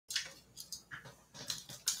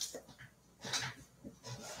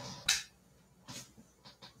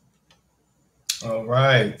All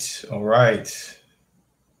right. All right.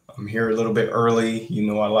 I'm here a little bit early. You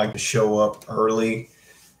know, I like to show up early.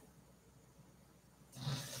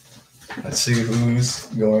 Let's see who's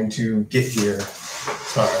going to get here.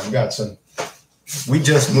 Sorry, I've got some. We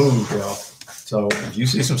just moved, y'all. So if you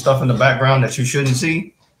see some stuff in the background that you shouldn't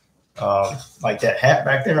see, like that hat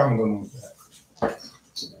back there, I'm going to move that.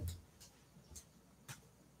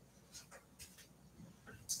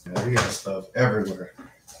 Yeah, we got stuff everywhere.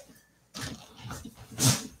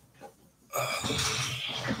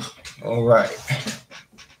 All right.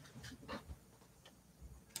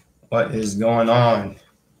 What is going on?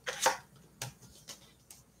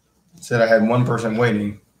 Said I had one person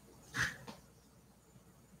waiting.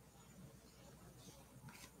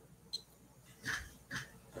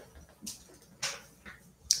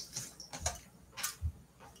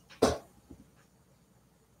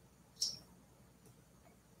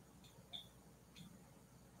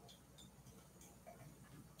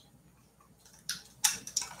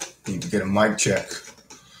 Need to get a mic check.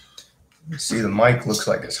 You see, the mic looks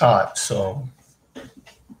like it's hot, so.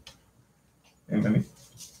 Hey, baby.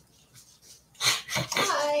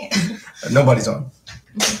 Hi. Nobody's on.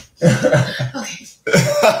 Okay.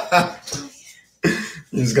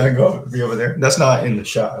 You just gotta go be over there. That's not in the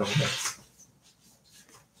shot over there.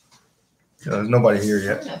 There's nobody here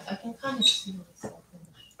yet. I can kind of see myself.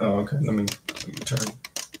 Oh, okay. Let me turn.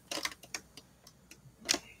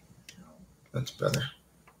 That's better.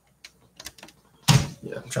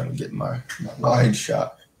 Yeah, I'm trying to get my wide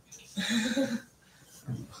shot.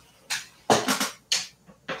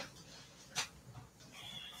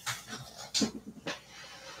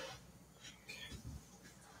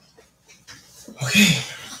 Okay.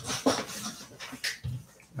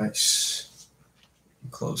 Nice.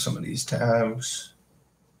 Close some of these tabs.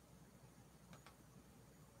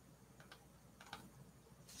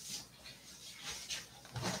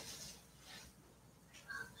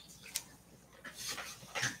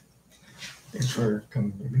 Thanks for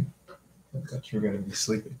coming, baby. I thought you were going to be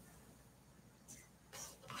sleeping.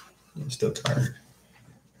 I'm still tired.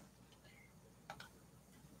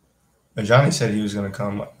 But Johnny said he was going to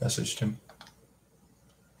come. I messaged him.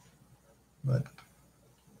 But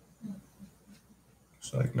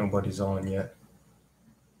it's like nobody's on yet.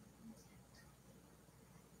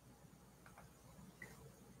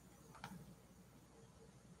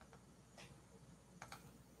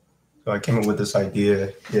 So I came up with this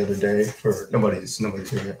idea the other day for nobody's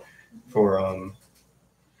here yet. For I'm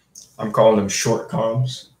calling them short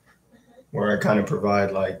comms, where I kind of provide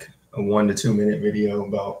like a 1 to 2 minute video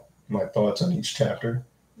about my thoughts on each chapter,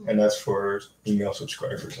 and that's for email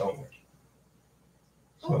subscribers only.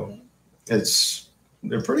 So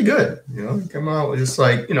they're pretty good, you know. They come out with just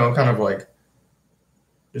like, you know, kind of like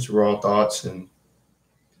just raw thoughts, and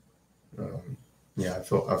yeah, I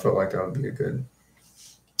felt like that would be a good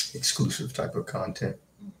exclusive type of content.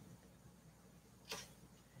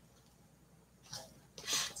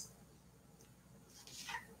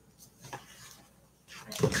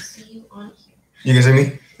 I can see you on here. You can see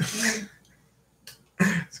me?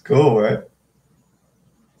 It's cool, right?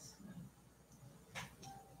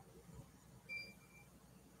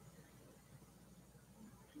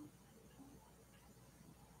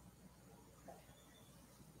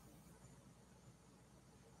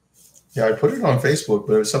 Yeah, I put it on Facebook,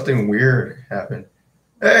 but something weird happened.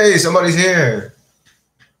 Hey, somebody's here.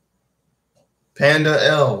 Panda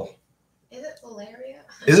L. Is it Valeria?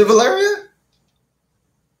 Is it Valeria?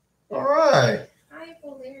 All right. Hi,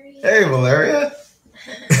 Valeria. Hey, Valeria.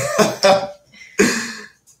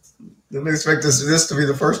 Didn't expect this to be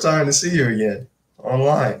the first time to see you again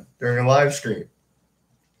online during a live stream.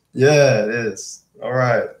 Yeah, it is. All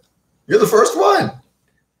right. You're the first one.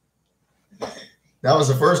 That was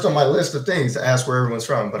the first on my list of things to ask where everyone's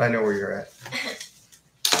from, but I know where you're at.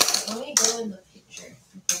 Let me go in the picture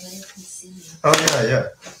so Valeria can see me. Oh, yeah.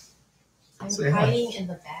 I'm Say hiding hi. in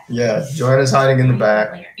the back. Yeah, Joanna's hiding in the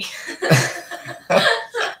back.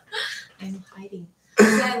 I'm hiding.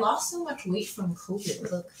 See, I lost so much weight from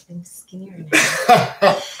COVID. Look, I'm skinnier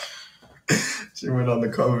now. She went on the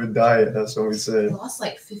COVID diet. That's what we I said. lost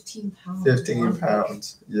like 15 pounds. 15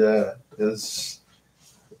 pounds. Yeah,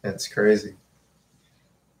 it's crazy.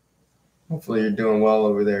 Hopefully you're doing well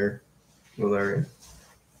over there, Valeria.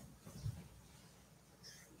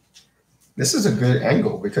 This is a good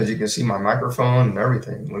angle because you can see my microphone and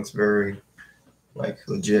everything. It looks very, like,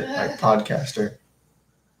 legit, like podcaster.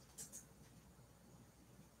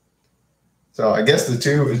 So I guess the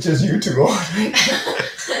two, it's just you two on.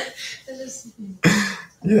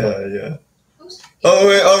 Yeah. Oh,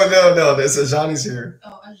 wait, no, this is Ajani's here.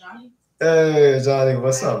 Oh, Ajani? Hey, Ajani,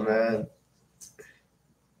 what's up, man?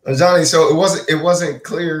 Johnny, so it wasn't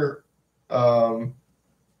clear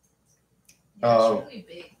Really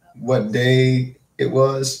big, what day it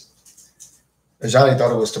was. Johnny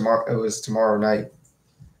thought it was tomorrow. It was tomorrow night.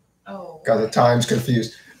 Oh. Got the times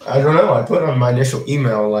confused. I don't know. I put on my initial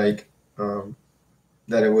email like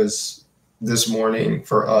that it was this morning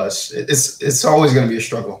for us. It's always going to be a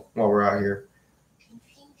struggle while we're out here.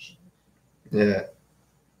 Confusion. Yeah.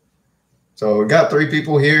 So we got 3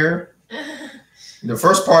 people here. The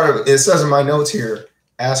first part of it says in my notes here,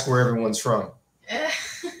 ask where everyone's from.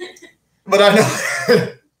 But I know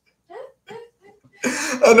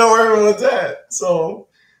I know where everyone's at. So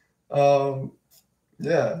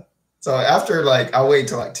yeah. So after I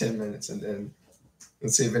wait until 10 minutes and then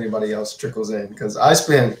let's see if anybody else trickles in. Because I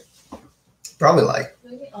spent probably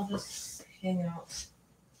maybe I'll just hang out.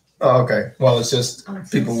 Oh, okay. Well, it's just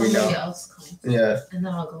people we know. Somebody else comes. Yeah. And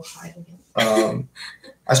then I'll go hide again.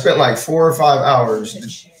 I spent 4 or 5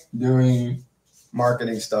 hours doing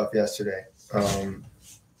marketing stuff yesterday.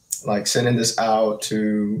 Sending this out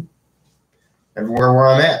to everywhere where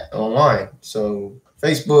I'm at online. So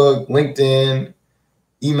Facebook, LinkedIn,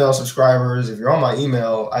 email subscribers. If you're on my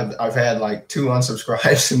email, I've had 2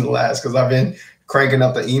 unsubscribes in the last because I've been cranking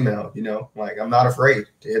up the email, I'm not afraid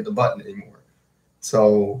to hit the button anymore.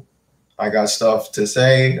 So I got stuff to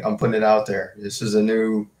say. I'm putting it out there. This is a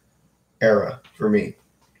new era for me.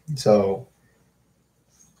 So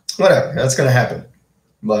whatever, that's going to happen.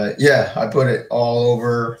 But yeah, I put it all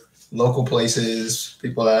over local places,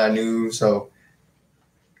 people that I knew. So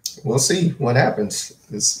we'll see what happens.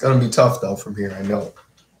 It's going to be tough though from here, I know.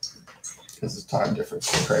 Because the time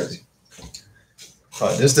difference is crazy.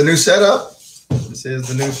 But this is the new setup. This is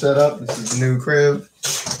the new setup. This is the new crib.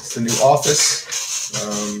 It's the new office.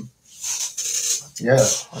 Yeah,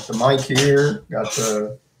 got the mic here. Got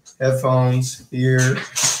the headphones here.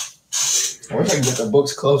 I wish I could get the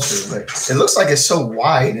books closer. It looks like it's so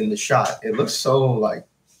wide in the shot. It looks so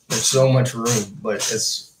there's so much room, but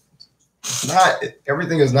it's not.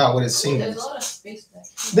 Everything is not what it seems. There's a lot of space back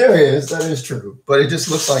here. There is. That is true. But it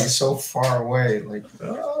just looks like it's so far away.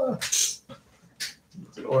 What's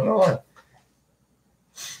going on?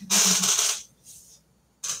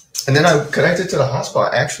 And then I connected to the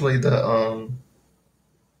hotspot. Actually, the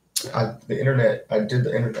internet. I did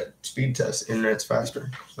the internet speed test. Internet's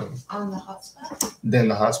faster. So. On the hotspot. Than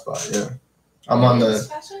the hotspot. Yeah. I'm on the.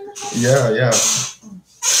 Faster than the hotspot? Yeah.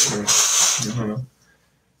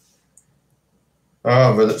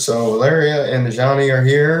 So Valeria and Johnny are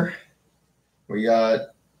here. We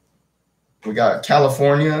got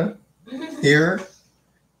California here.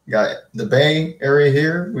 We got the Bay Area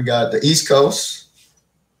here. We got the East Coast.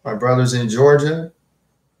 My brother's in Georgia,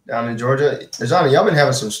 down in Georgia. Johnny, y'all been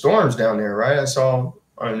having some storms down there, right? I saw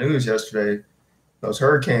on the news yesterday those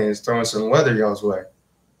hurricanes throwing some weather y'all's way.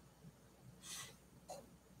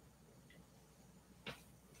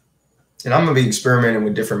 And I'm going to be experimenting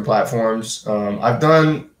with different platforms. I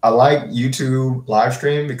like YouTube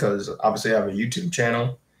Livestream because obviously I have a YouTube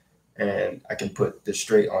channel and I can put this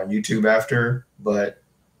straight on YouTube after, but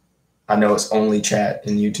I know it's only chat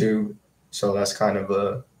in YouTube. So that's kind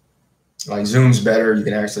of Zoom's better. You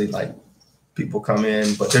can actually people come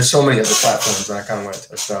in, but there's so many other platforms that I kind of want to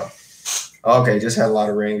touch on. Okay, just had a lot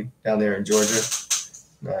of rain down there in Georgia.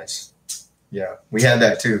 Nice. Yeah, we had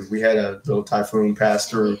that too. We had a little typhoon pass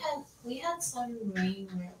through. We had some rain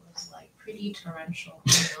where it was pretty torrential.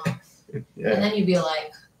 Yeah. And then you'd be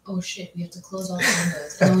like, oh shit, we have to close all the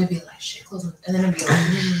windows. And then we'd be like, shit, close them. And then it'd be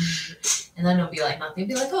and then it'll be nothing. It'd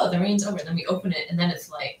be oh, the rain's over. And then we open it, and then it's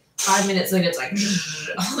 5 minutes later, it's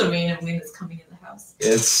all the rain and wind is coming in the house.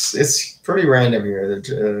 It's pretty random here.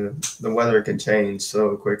 The weather can change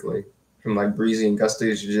so quickly from breezy and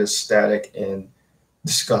gusty to just static and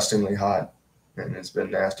disgustingly hot. And it's been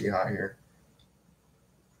nasty hot here.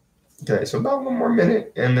 Okay, so about 1 more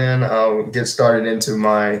minute, and then I'll get started into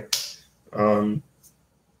my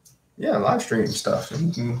live stream stuff.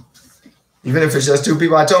 Even if it's just 2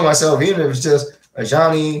 people, I told myself, even if it's just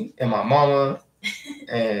Ajani and my mama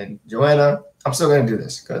and Joanna, I'm still gonna do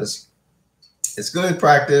this because it's good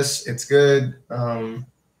practice. It's good. I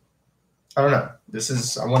don't know.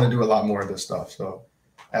 I want to do a lot more of this stuff. So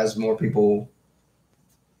as more people,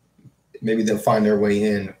 maybe they'll find their way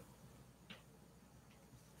in.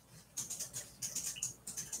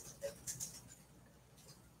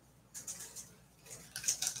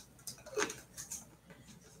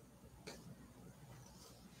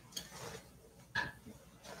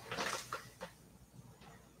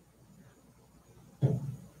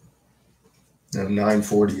 Now,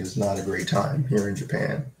 9:40 is not a great time here in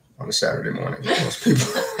Japan on a Saturday morning.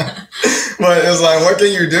 But it's like, what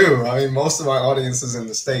can you do? I mean, most of my audience is in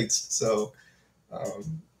the States, so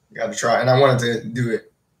got to try. And I wanted to do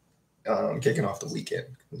it kicking off the weekend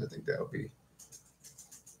because I think that would be.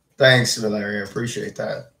 Thanks, Valeria. I appreciate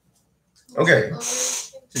that. Okay.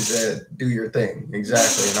 She said, do your thing.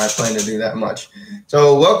 Exactly. And I plan to do that much.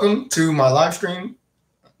 So welcome to my live stream.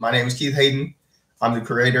 My name is Keith Hayden. I'm the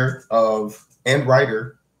creator of and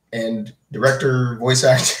writer and director, voice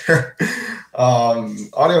actor,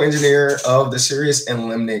 audio engineer of the Cereus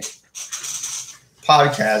Limnic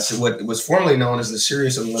podcast. What was formerly known as the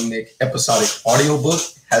Cereus Limnic episodic audiobook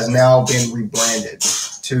has now been rebranded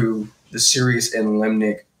to the Cereus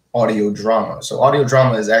Limnic audio drama. So audio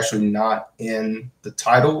drama is actually not in the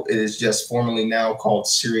title. It is just formally now called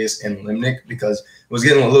Cereus Limnic because it was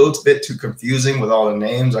getting a little bit too confusing with all the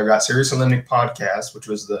names. I got Cereus Limnic podcast, which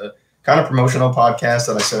was the kind of promotional podcast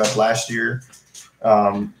that I set up last year.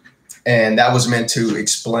 And that was meant to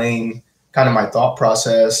explain kind of my thought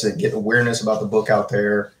process and get awareness about the book out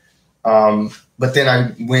there. But then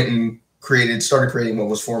I went and started creating what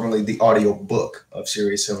was formerly the audio book of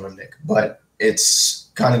Cereus Limnic, but it's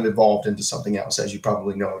kind of evolved into something else, as you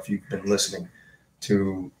probably know if you've been listening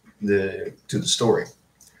to the story.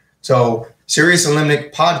 So Cereus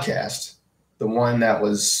Limnic podcast, the one that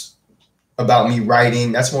was about me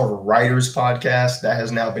writing, that's more of a writer's podcast. That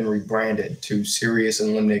has now been rebranded to Cereus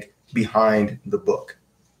Limnic Behind the Book.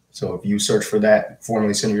 So if you search for that,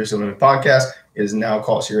 formerly Cereus Limnic podcast, it is now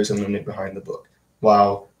called Cereus Limnic Behind the Book.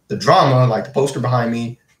 While the drama, like the poster behind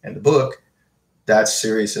me and the book, that's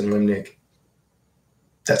Cereus Limnic.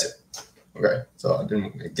 That's it. Okay, so I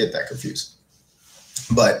didn't get that confused.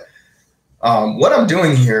 But what I'm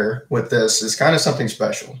doing here with this is kind of something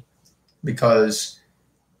special because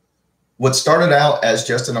what started out as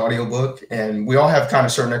just an audiobook, and we all have kind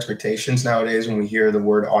of certain expectations nowadays when we hear the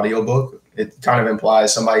word audiobook. It kind of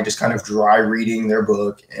implies somebody just kind of dry reading their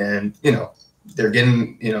book and, they're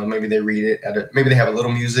getting, maybe they read it maybe they have a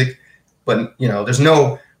little music, but, there's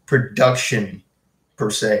no production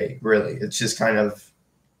per se, really. It's just kind of,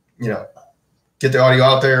 get the audio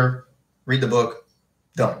out there, read the book,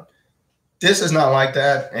 done. This is not like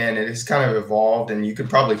that, and it has kind of evolved, and you could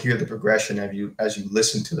probably hear the progression as you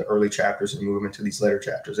listen to the early chapters and move into these later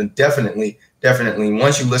chapters. And definitely,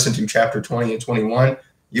 once you listen to chapter 20 and 21,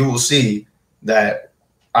 you will see that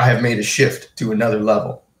I have made a shift to another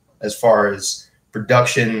level as far as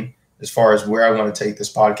production, as far as where I want to take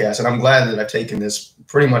this podcast. And I'm glad that I've taken this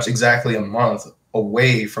pretty much exactly a month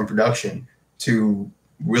away from production to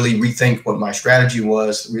really rethink what my strategy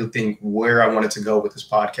was, rethink where I wanted to go with this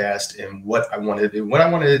podcast and what I wanted to do, what I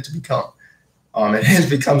wanted it to become. It has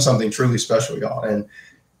become something truly special, y'all. And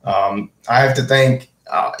I have to thank,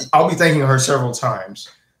 I'll be thanking her several times,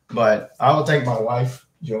 but I will thank my wife,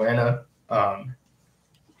 Joanna,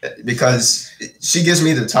 because she gives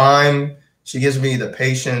me the time, she gives me the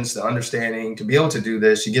patience, the understanding to be able to do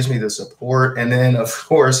this. She gives me the support. And then, of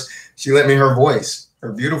course, she lent me her voice.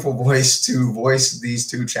 Her beautiful voice to voice these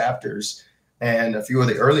two chapters and a few of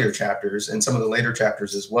the earlier chapters and some of the later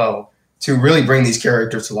chapters as well, to really bring these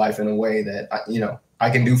characters to life in a way that, I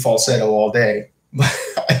can do falsetto all day, but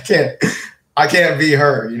I can't be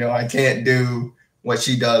her, I can't do what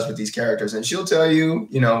she does with these characters. And she'll tell you,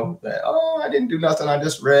 that, oh, I didn't do nothing. I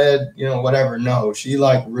just read, whatever. No, she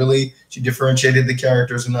she differentiated the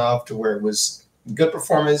characters enough to where it was good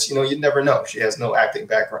performance. You never know. She has no acting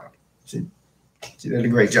background. She did a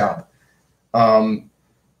great job.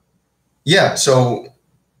 So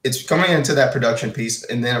it's coming into that production piece.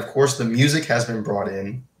 And then, of course, the music has been brought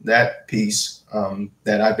in, that piece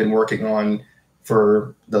that I've been working on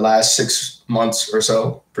for the last 6 months or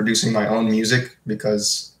so, producing my own music,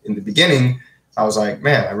 because in the beginning, I was like,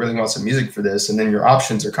 man, I really want some music for this. And then your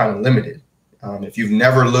options are kind of limited. If you've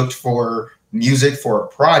never looked for music for a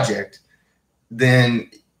project, then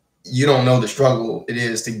you don't know the struggle it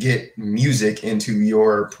is to get music into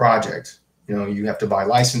your project. You have to buy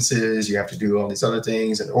licenses, you have to do all these other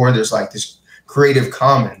things, or there's like this Creative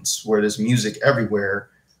Commons where there's music everywhere,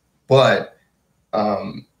 but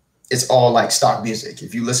it's all like stock music.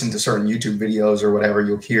 If you listen to certain YouTube videos or whatever,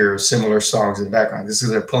 you'll hear similar songs in the background. This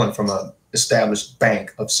is they're pulling from an established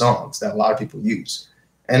bank of songs that a lot of people use.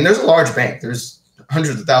 And there's a large bank, there's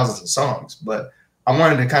hundreds of thousands of songs, but I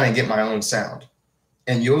wanted to kind of get my own sound.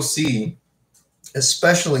 And you'll see,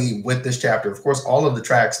 especially with this chapter, of course, all of the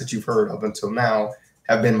tracks that you've heard up until now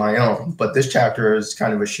have been my own. But this chapter is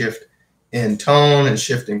kind of a shift in tone and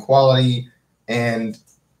shift in quality. And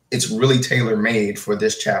it's really tailor-made for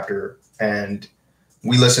this chapter. And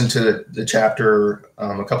we listened to the chapter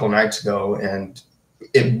a couple of nights ago, and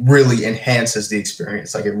it really enhances the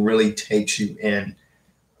experience. Like, it really takes you in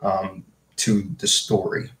to the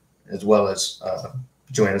story, as well as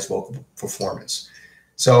Joanna's vocal performance.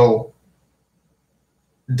 So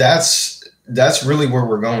that's really where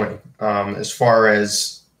we're going. As far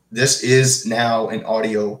as this is now an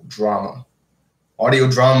audio drama. Audio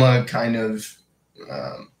drama kind of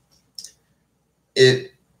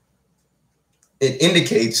it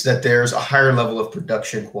indicates that there's a higher level of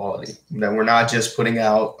production quality, that we're not just putting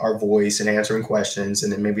out our voice and answering questions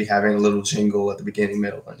and then maybe having a little jingle at the beginning,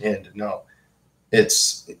 middle, and end. No,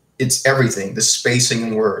 it's everything. The spacing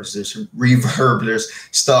in words, there's reverb, there's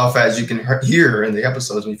stuff, as you can hear in the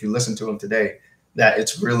episodes if you listen to them today, that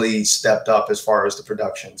it's really stepped up as far as the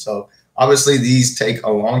production. So obviously these take a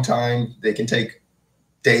long time. They can take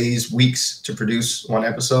days, weeks to produce one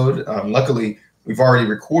episode. Luckily, we've already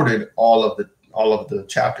recorded all of the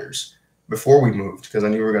chapters before we moved, because I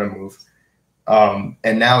knew we were going to move.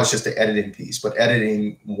 And now it's just the editing piece. But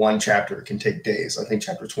editing one chapter can take days. I think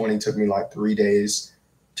chapter 20 took me like 3 days.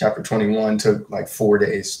 Chapter 21 took like 4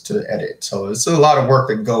 days to edit. So it's a lot of work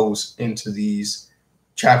that goes into these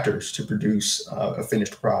chapters to produce a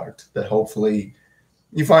finished product that hopefully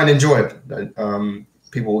you find enjoyable, that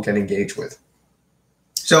people can engage with.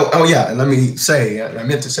 So, oh yeah, and let me say, I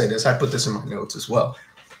meant to say this, I put this in my notes as well.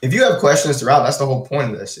 If you have questions throughout, that's the whole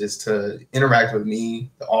point of this, is to interact with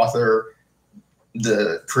me, the author,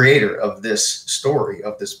 the creator of this story,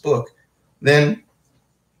 of this book, then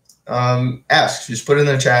ask, just put it in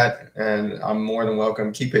the chat, and I'm more than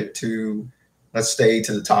welcome. Keep it to, let's stay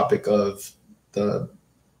to the topic of the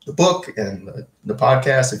book and the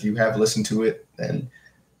podcast. If you have listened to it, then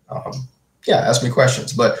yeah, ask me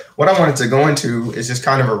questions. But what I wanted to go into is just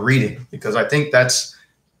kind of a reading, because I think as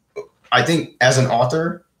an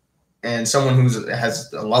author and someone who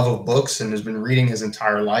has a love of books and has been reading his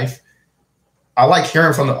entire life, I like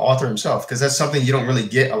hearing from the author himself, because that's something you don't really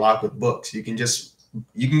get a lot with books. You can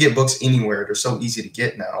get books anywhere. They're so easy to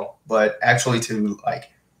get now, but actually to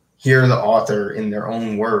like hear the author in their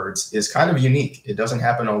own words is kind of unique. It doesn't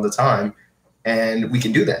happen all the time. And we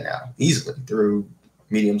can do that now easily through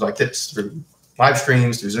mediums like this, through live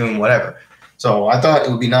streams, through Zoom, whatever. So I thought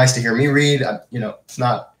it would be nice to hear me read. It's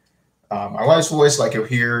not my wife's voice like you'll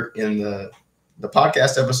hear in the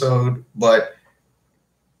podcast episode, but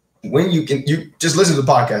when you just listen to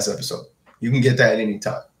the podcast episode, you can get that at any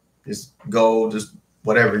time. Just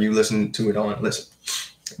whatever you listen to it on, listen.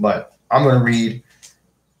 But I'm going to read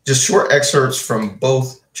just short excerpts from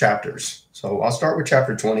both chapters. So I'll start with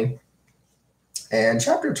chapter 20. And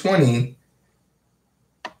chapter 20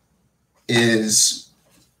 is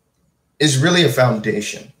really a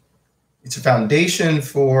foundation. It's a foundation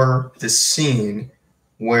for the scene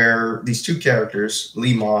where these two characters,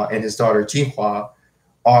 Li Ma and his daughter Jinhua,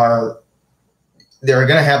 they're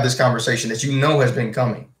going to have this conversation that has been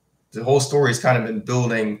coming. The whole story has kind of been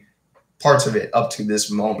building parts of it up to this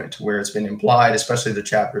moment, where it's been implied, especially the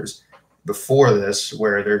chapters before this,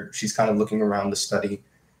 where she's kind of looking around the study.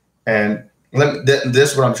 And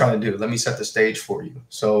this is what I'm trying to do. Let me set the stage for you.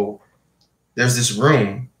 So there's this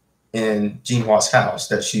room in Jinhua's house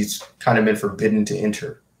that she's kind of been forbidden to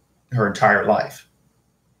enter her entire life.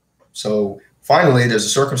 So finally, there's a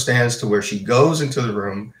circumstance to where she goes into the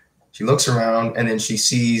room, she looks around, and then she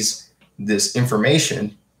sees this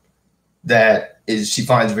information that she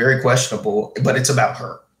finds very questionable, but it's about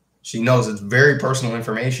her. She knows it's very personal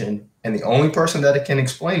information, and the only person that can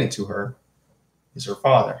explain it to her is her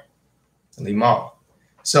father, Li Ma.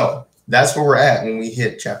 So that's where we're at when we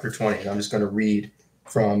hit chapter 20. I'm just going to read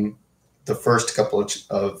from the first couple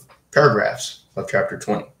of paragraphs of chapter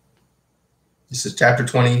 20. This is chapter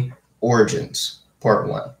 20, Origins, part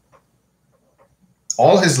 1.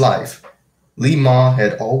 All his life, Li Ma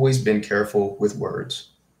had always been careful with words.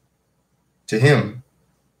 To him,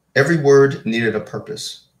 every word needed a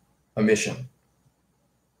purpose, a mission.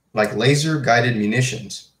 Like laser-guided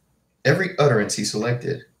munitions, every utterance he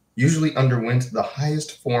selected usually underwent the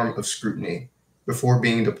highest form of scrutiny before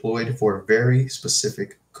being deployed for a very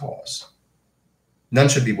specific cause. None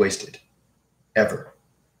should be wasted, ever.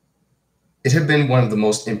 It had been the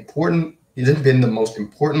most important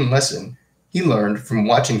lesson he learned from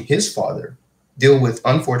watching his father deal with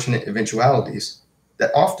unfortunate eventualities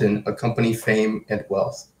that often accompany fame and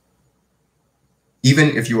wealth.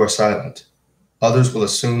 Even if you are silent, others will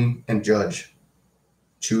assume and judge.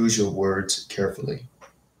 Choose your words carefully,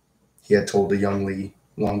 he had told the young Li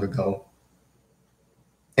long ago.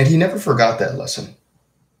 And he never forgot that lesson.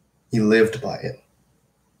 He lived by it.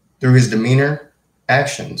 Through his demeanor,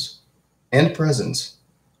 actions, and presence,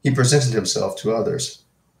 he presented himself to others,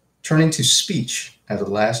 turning to speech as a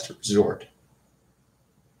last resort.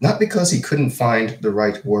 Not because he couldn't find the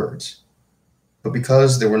right words, but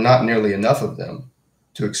because there were not nearly enough of them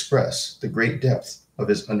to express the great depth of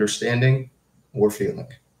his understanding or feeling.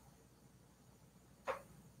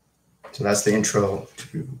 So that's the intro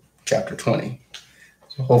to chapter 20.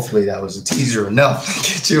 So hopefully that was a teaser enough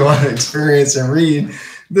to get you on an experience and read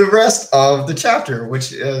the rest of the chapter,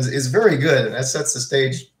 which is very good. And that sets the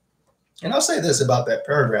stage. And I'll say this about that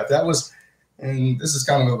paragraph. That was, and this is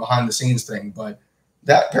kind of a behind the scenes thing, but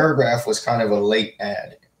that paragraph was kind of a late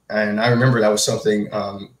add. And I remember that was something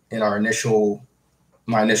in my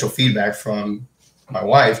initial feedback from my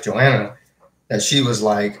wife, Joanna, that she was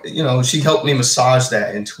like, you know, she helped me massage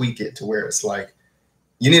that and tweak it to where it's like,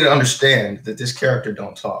 you need to understand that this character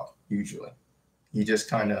don't talk usually. He's just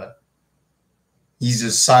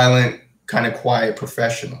silent, kind of quiet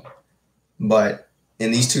professional. But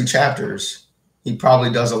in these 2 chapters, he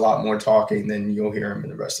probably does a lot more talking than you'll hear him in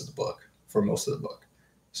the rest of the book, for most of the book.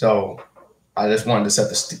 So I just wanted to set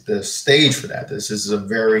the stage for that. This is a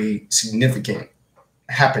very significant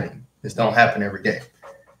happening. This don't happen every day.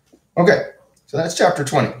 Okay, so that's chapter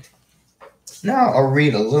 20. Now I'll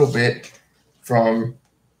read a little bit from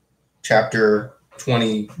chapter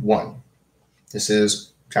 21. This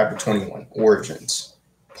is chapter 21, Origins,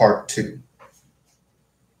 part 2.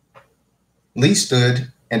 Lee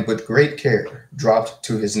stood and with great care dropped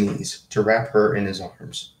to his knees to wrap her in his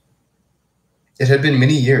arms. It had been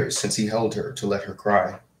many years since he held her to let her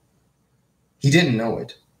cry. He didn't know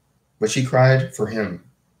it, but she cried for him,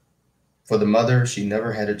 for the mother she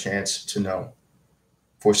never had a chance to know,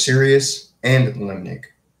 for Cereus and Limnic,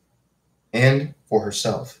 and for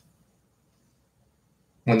herself.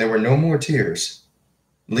 When there were no more tears,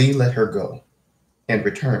 Lee let her go and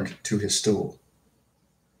returned to his stool.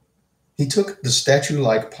 He took the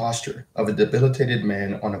statue-like posture of a debilitated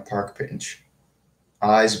man on a park bench,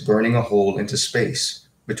 eyes burning a hole into space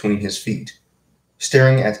between his feet,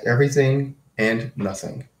 staring at everything and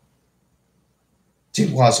nothing.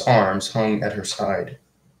 Jinhua's arms hung at her side.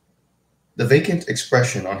 The vacant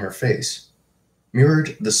expression on her face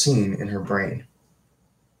mirrored the scene in her brain.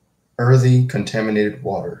 Earthy, contaminated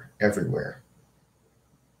water everywhere.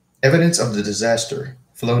 Evidence of the disaster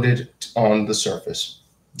floated on the surface,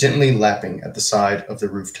 gently lapping at the side of the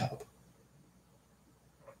rooftop.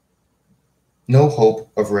 No hope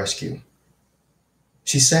of rescue.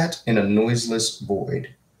 She sat in a noiseless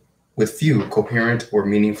void, with few coherent or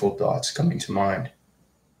meaningful thoughts coming to mind,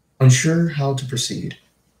 unsure how to proceed.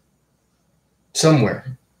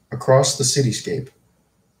 Somewhere, across the cityscape,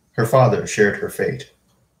 her father shared her fate.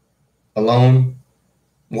 Alone,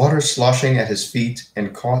 water sloshing at his feet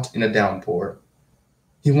and caught in a downpour,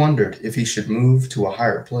 he wondered if he should move to a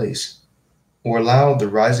higher place or allow the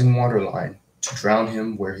rising waterline to drown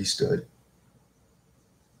him where he stood.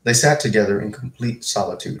 They sat together in complete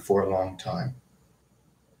solitude for a long time.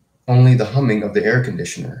 Only the humming of the air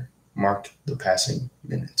conditioner marked the passing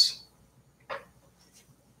minutes.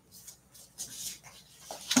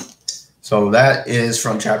 So that is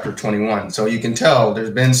from chapter 21. So you can tell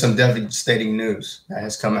there's been some devastating news that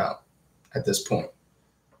has come out at this point.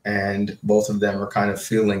 And both of them are kind of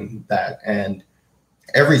feeling that. And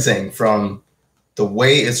everything from the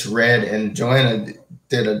way it's read, and Joanna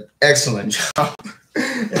did an excellent job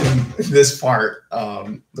in this part.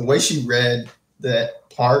 The way she read that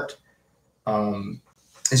part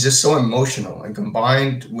is just so emotional, and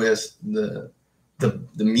combined with the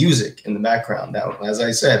music in the background that, as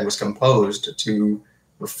I said, was composed to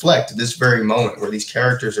reflect this very moment where these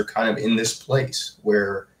characters are kind of in this place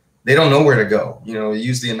where they don't know where to go. You know,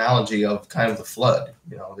 use the analogy of kind of the flood.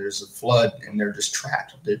 You know, there's a flood and they're just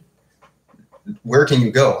trapped. Where can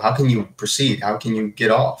you go? How can you proceed? How can you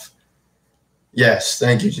get off? Yes,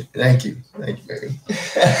 thank you, baby.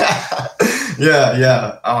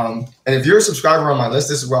 Yeah. And if you're a subscriber on my list,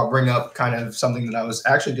 this is where I'll bring up kind of something that I was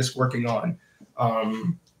actually just working on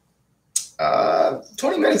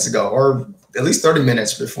 20 minutes ago, or at least 30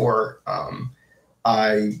 minutes before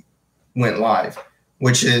I went live,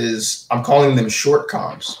 which is, I'm calling them short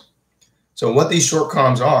comms. So what these short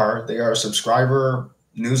comms are, they are subscriber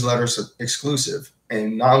newsletter exclusive.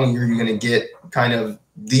 And not only are you going to get kind of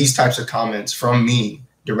these types of comments from me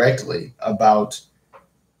directly about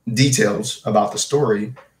details about the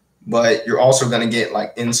story, but you're also going to get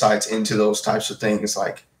like insights into those types of things,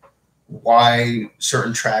 like why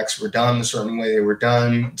certain tracks were done a certain way they were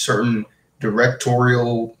done, certain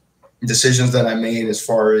directorial decisions that I made as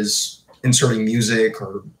far as inserting music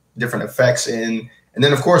or different effects in. And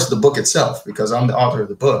then, of course, the book itself, because I'm the author of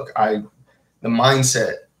the book, the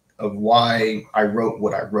mindset of why I wrote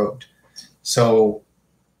what I wrote. So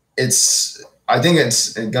I think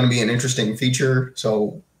it's going to be an interesting feature.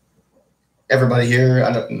 So everybody here,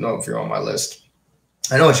 I don't know if you're on my list,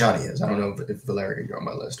 I know Johnny is. I don't know if Valeria, you're on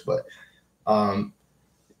my list, but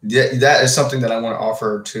that is something that I want to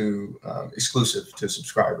offer to exclusive to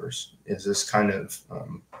subscribers. Is this kind of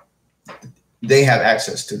they have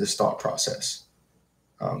access to this thought process.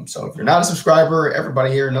 So if you're not a subscriber,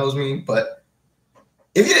 everybody here knows me. But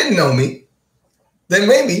if you didn't know me, then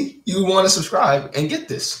maybe you want to subscribe and get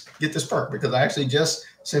this perk, because I actually just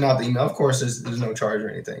sent out the email. Of course, there's no charge or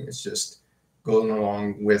anything. It's just going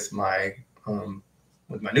along with my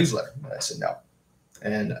newsletter that I send out.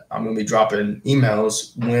 And I'm going to be dropping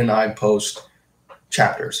emails when I post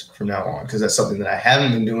chapters from now on, because that's something that I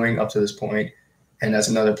haven't been doing up to this point. And that's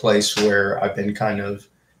another place where I've been kind of,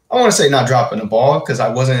 I want to say not dropping the ball, because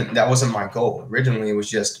that wasn't my goal. Originally, it was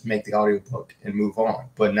just make the audiobook and move on.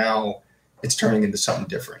 But now it's turning into something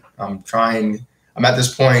different. I'm at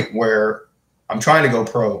this point where I'm trying to go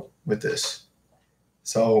pro with this.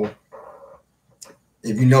 So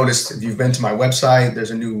if you noticed, if you've been to my website,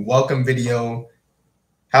 there's a new welcome video.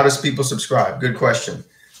 How does people subscribe? Good question.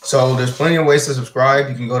 So there's plenty of ways to subscribe.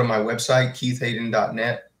 You can go to my website,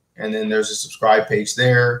 keithhayden.net, and then there's a subscribe page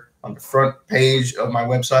there. On the front page of my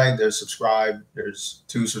website, there's subscribe. There's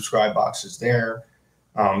 2 subscribe boxes there.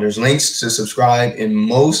 There's links to subscribe in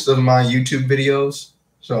most of my YouTube videos.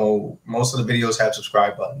 So most of the videos have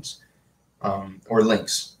subscribe buttons or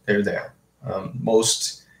links. They're there. You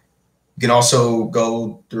can also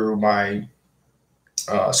go through my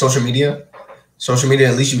social media. Social media,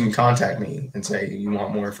 at least you can contact me and say you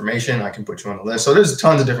want more information. I can put you on the list. So there's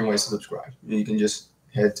tons of different ways to subscribe. You can just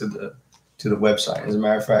head to the website. As a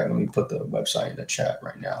matter of fact, let me put the website in the chat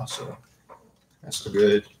right now. So that's a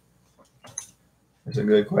good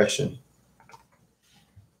question.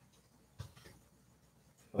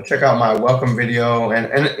 So check out my welcome video, and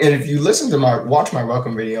if you listen to watch my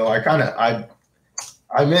welcome video, I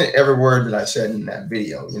meant every word that I said in that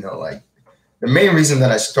video. Like, the main reason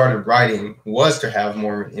that I started writing was to have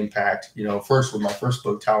more of an impact, first with my first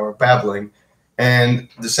book, Tower of Babbling. And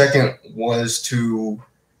the second was to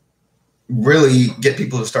really get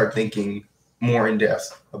people to start thinking more in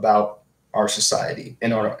depth about our society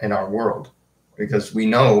and our world. Because we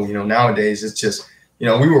know, nowadays it's just, we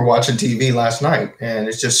were watching TV last night, and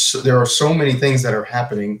it's just, there are so many things that are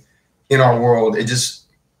happening in our world.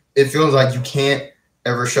 It feels like you can't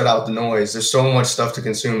ever shut out the noise. There's so much stuff to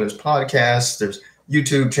consume. There's podcasts, there's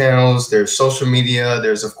YouTube channels, there's social media,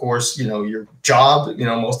 there's, of course, your job.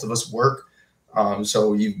 Most of us work.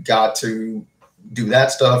 So you've got to do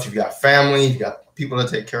that stuff. You've got family, you've got people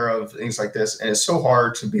to take care of, things like this. And it's so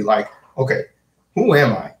hard to be like, okay, who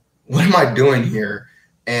am I? What am I doing here?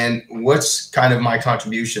 And what's kind of my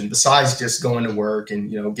contribution besides just going to work and,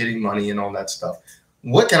 getting money and all that stuff?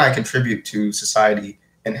 What can I contribute to society?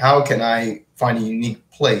 And how can I find a unique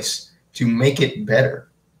place to make it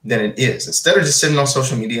better than it is? Instead of just sitting on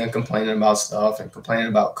social media and complaining about stuff and complaining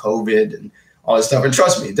about COVID and all this stuff. And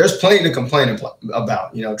trust me, there's plenty to complain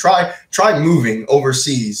about. Try moving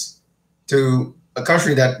overseas to a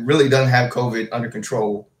country that really doesn't have COVID under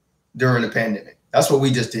control during the pandemic. That's what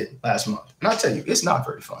we just did last month. And I'll tell you, it's not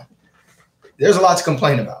very fun. There's a lot to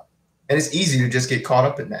complain about. And it's easy to just get caught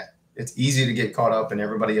up in that. It's easy to get caught up in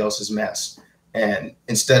everybody else's mess. And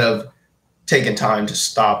instead of taking time to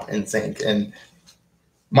stop and think. And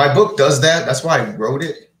my book does that. That's why I wrote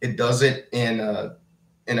it. It does it in a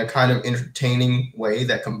kind of entertaining way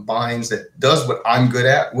that does what I'm good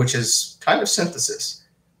at, which is kind of synthesis.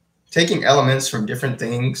 Taking elements from different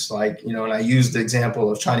things, like, and I use the example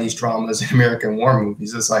of Chinese dramas and American war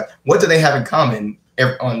movies. It's like, what do they have in common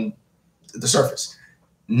on the surface?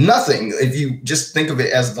 Nothing. If you just think of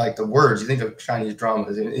it as like the words, you think of Chinese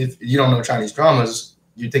dramas. And if you don't know Chinese dramas,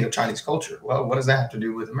 you think of Chinese culture. Well, what does that have to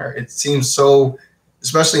do with America? It seems so,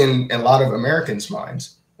 especially in a lot of Americans'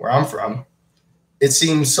 minds, where I'm from, it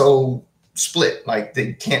seems so split, like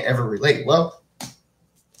they can't ever relate. Well,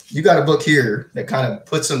 you got a book here that kind of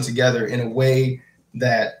puts them together in a way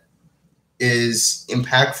that is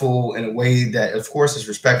impactful, in a way that, of course, is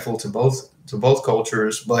respectful to both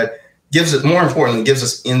cultures, but more importantly, gives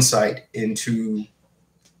us insight into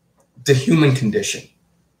the human condition.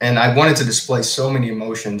 And I wanted to display so many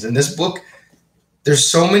emotions. In this book, there's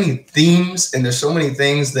so many themes and there's so many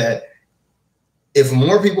things that if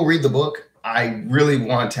more people read the book, I really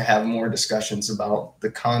want to have more discussions about the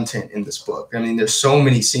content in this book. I mean, there's so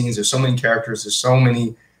many scenes, there's so many characters, there's so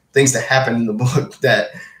many things that happen in the book that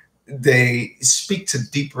they speak to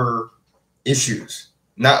deeper issues,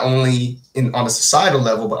 not only on a societal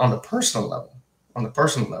level, but on the personal level.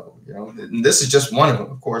 And this is just one of them,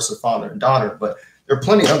 of course, a father and daughter, but there are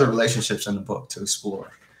plenty of other relationships in the book to explore.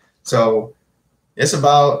 So it's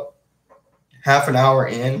about half an hour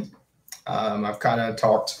in. I've kind of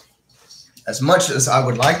talked as much as I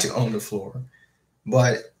would like to own the floor,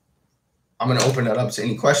 but I'm going to open that up to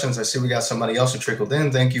any questions. I see we got somebody else who trickled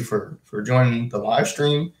in. Thank you for joining the live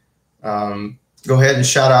stream. Go ahead and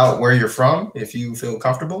shout out where you're from if you feel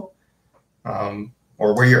comfortable,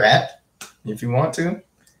 or where you're at if you want to.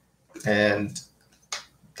 And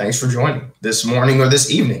thanks for joining this morning or this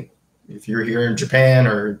evening. If you're here in Japan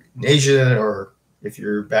or in Asia, or if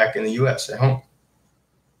you're back in the US at home.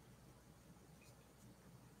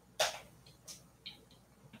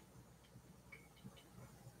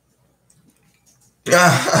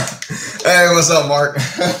 Hey, what's up, Mark?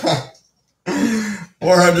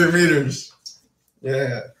 400 meters.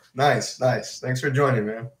 Yeah, nice. Thanks for joining,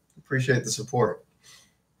 man. Appreciate the support.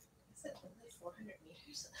 Is it really 400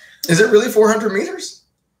 meters? Is it really 400 meters?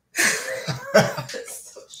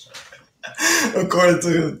 That's so short. According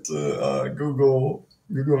to Google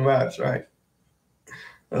Maps, right?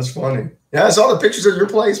 That's funny. Yeah, I saw the pictures of your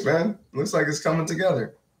place, man. Looks like it's coming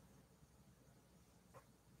together.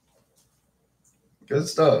 Good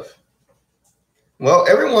stuff. Well,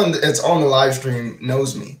 everyone that's on the live stream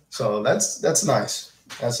knows me, so that's nice.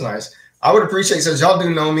 That's nice. I would appreciate, since y'all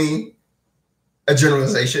do know me, a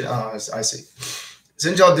generalization. I see.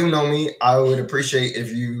 Since y'all do know me, I would appreciate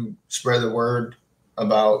if you spread the word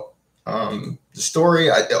about the story.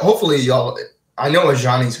 Hopefully, y'all. I know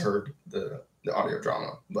Ajani's heard the audio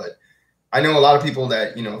drama, but I know a lot of people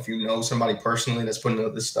that, you know, if you know somebody personally that's putting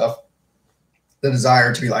out this stuff, the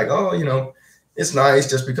desire to be like, oh, you know, it's nice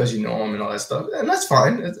just because you know them and all that stuff. And that's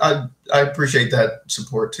fine. I appreciate that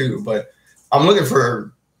support too. But I'm looking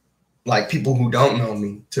for like people who don't know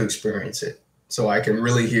me to experience it, so I can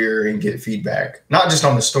really hear and get feedback, not just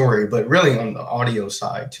on the story, but really on the audio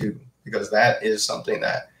side too, because that is something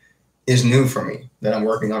that is new for me that I'm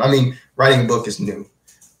working on. I mean, writing a book is new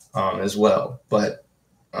as well. But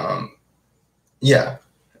yeah,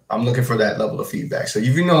 I'm looking for that level of feedback. So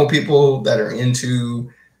if you know people that are into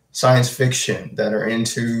science fiction, that are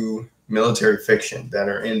into military fiction, that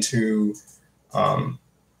are into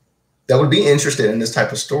that would be interested in this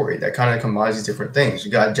type of story that kind of combines these different things.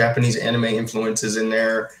 You got Japanese anime influences in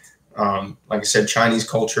there, like I said, Chinese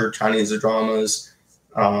culture, Chinese dramas,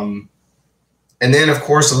 and then of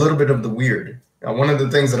course a little bit of the weird. Now, one of the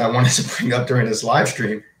things that I wanted to bring up during this live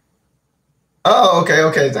stream. Oh,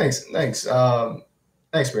 okay, thanks,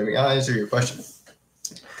 baby. I'll answer your question.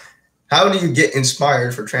 How do you get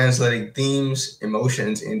inspired for translating themes,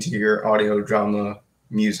 emotions into your audio drama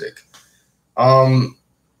music?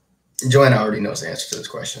 Joanna already knows the answer to this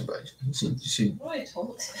question, but she. What I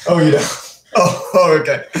told you. Oh, you know. Oh,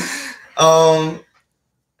 okay.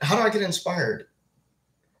 How do I get inspired?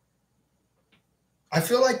 I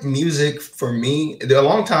feel like music for me, a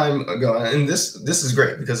long time ago, and this is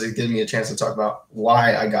great because it gives me a chance to talk about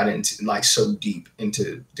why I got into like so deep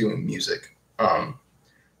into doing music.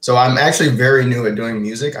 So I'm actually very new at doing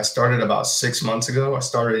music. I started about 6 months ago. I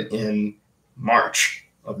started in March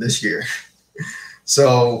of this year.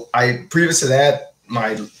 So previous to that,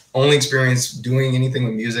 my only experience doing anything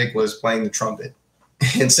with music was playing the trumpet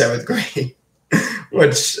in 7th grade,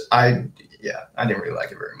 which I didn't really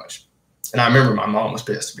like it very much. And I remember my mom was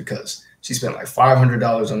pissed because she spent like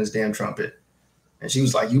 $500 on this damn trumpet. And she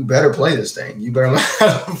was like, you better play this thing. You better learn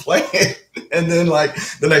how to play it. And then like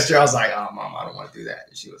the next year I was like, oh, Mom, I don't want to do that.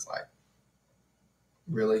 And she was like,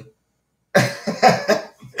 really?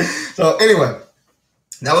 So anyway,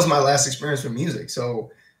 that was my last experience with music.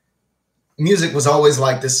 So music was always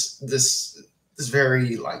like this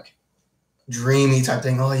very like dreamy type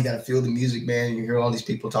thing. Oh, you got to feel the music, man. You hear all these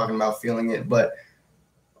people talking about feeling it. But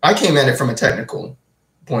I came at it from a technical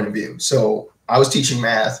point of view. So I was teaching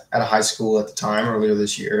math at a high school at the time earlier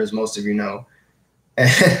this year, as most of you know.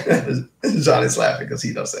 And John is laughing because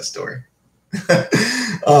he knows that story.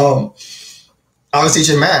 I was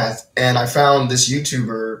teaching math, and I found this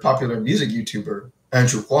YouTuber, popular music YouTuber,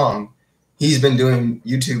 Andrew Huang. He's been doing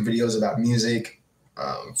YouTube videos about music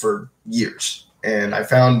for years. And I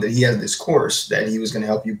found that he had this course that he was going to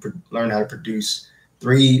help you learn how to produce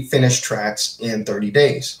 3 finished tracks in 30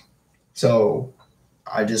 days. So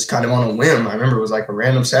I just kind of on a whim, I remember it was like a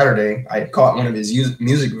random Saturday, I had caught one of his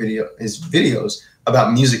videos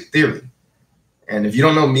about music theory. And if you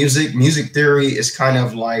don't know music theory is kind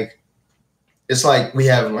of like, it's like we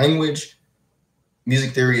have language.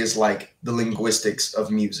 Music theory is like the linguistics of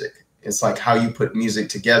music. It's like how you put music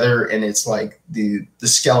together, and it's like the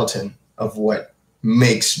skeleton of what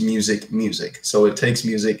makes music music. So it takes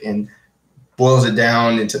music and boils it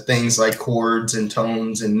down into things like chords and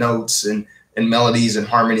tones and notes and melodies and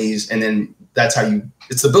harmonies, and then that's how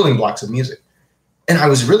it's the building blocks of music. And I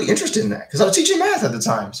was really interested in that because I was teaching math at the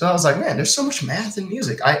time. So I was like, man, there's so much math in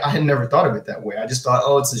music. I had never thought of it that way. I just thought,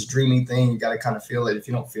 oh, it's this dreamy thing. You got to kind of feel it. If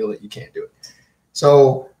you don't feel it, you can't do it.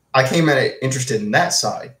 So I came at it interested in that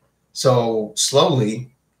side. So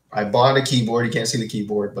slowly I bought a keyboard. You can't see the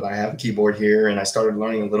keyboard, but I have a keyboard here. And I started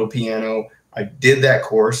learning a little piano. I did that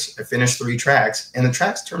course. I finished 3 tracks, and the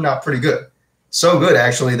tracks turned out pretty good. So good,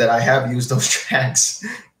 actually, that I have used those tracks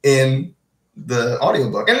in the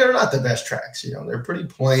audiobook. And they're not the best tracks. You know, they're pretty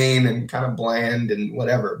plain and kind of bland and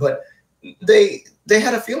whatever. But they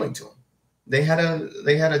had a feeling to them. They had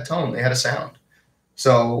a tone. They had a sound.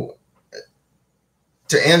 So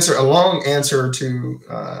to answer a long answer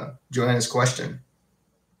to Joanna's question,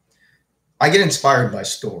 I get inspired by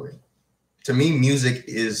story. To me, music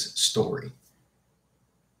is story.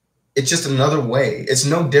 It's just another way. It's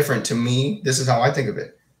no different to me. This is how I think of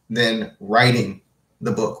it than writing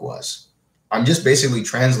the book was. I'm just basically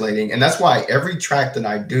translating. And that's why every track that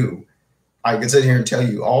I do, I can sit here and tell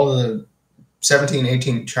you all the 17,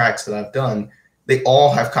 18 tracks that I've done, they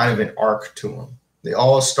all have kind of an arc to them. They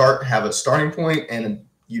all have a starting point and a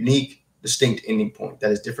unique, distinct ending point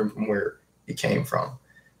that is different from where it came from.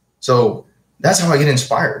 So that's how I get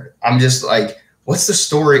inspired. I'm just like, what's the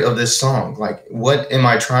story of this song? Like, what am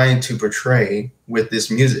I trying to portray with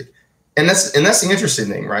this music? And that's the interesting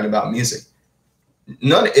thing, right, about music.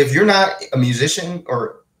 If you're not a musician,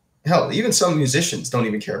 or hell, even some musicians don't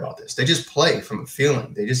even care about this. They just play from a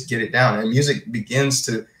feeling. They just get it down. And music begins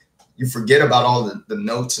to, you forget about all the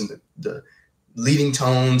notes and the leading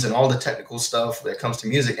tones and all the technical stuff that comes to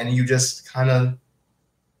music. And you just kind of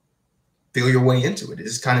feel your way into it. It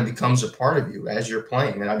just kind of becomes a part of you as you're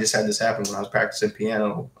playing. And I just had this happen when I was practicing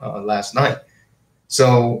piano last night.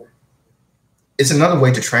 So it's another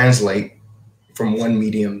way to translate from one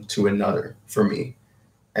medium to another for me.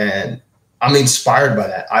 And I'm inspired by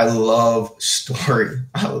that. I love story,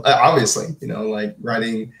 obviously, you know, like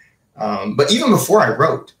writing. But even before I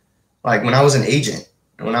wrote, like when I was an agent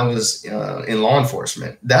and when I was in law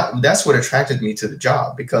enforcement, that's what attracted me to the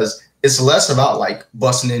job, because it's less about like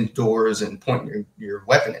busting in doors and pointing your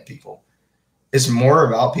weapon at people. It's more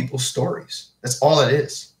about people's stories. That's all it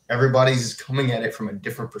is. Everybody's coming at it from a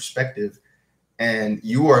different perspective. And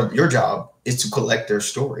your job is to collect their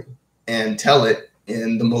story and tell it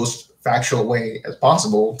in the most factual way as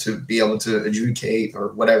possible to be able to adjudicate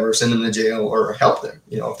or whatever, send them to jail or help them,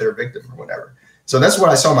 you know, if they're a victim or whatever. So that's what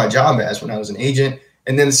I saw my job as when I was an agent.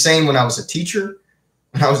 And then the same when I was a teacher.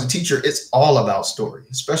 When I was a teacher, it's all about story,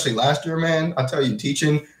 especially last year, man. I tell you,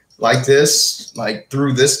 teaching like this, like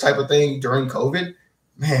through this type of thing during COVID,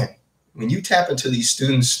 man, when you tap into these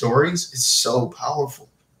students' stories, it's so powerful.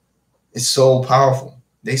 It's so powerful.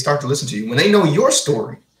 They start to listen to you. When they know your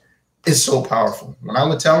story, it's so powerful. When I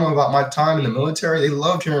would tell them about my time in the military, they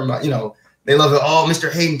loved hearing about, you know, they love it. Oh,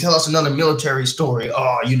 Mr. Hayden, tell us another military story.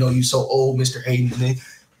 Oh, you know, you so old, Mr. Hayden. And they,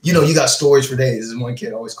 you know, you got stories for days. And one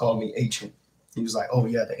kid always called me ancient. He was like, oh,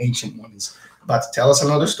 yeah, the ancient one is about to tell us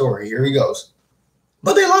another story. Here he goes.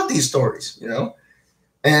 But they love these stories, you know.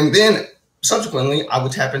 And then subsequently, I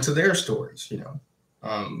would tap into their stories, you know,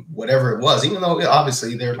 whatever it was, even though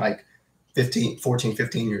obviously they're like 14,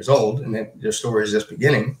 15 years old and their story is just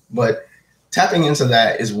beginning. But tapping into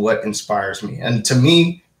that is what inspires me. And to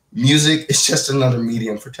me, music is just another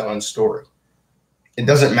medium for telling story. It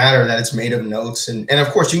doesn't matter that it's made of notes. And of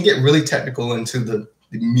course, you can get really technical into the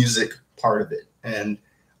music part of it. And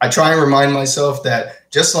I try and remind myself that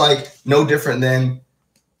just like no different than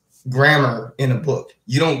grammar in a book,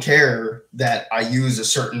 you don't care that I use a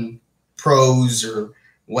certain prose or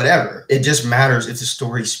whatever. It just matters if the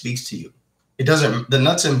story speaks to you. It doesn't, the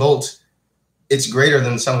nuts and bolts, it's greater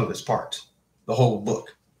than the sum of its parts, the whole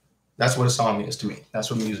book. That's what a song is to me.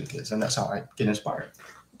 That's what music is. And that's how I get inspired.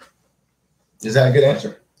 Is that a good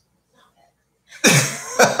answer?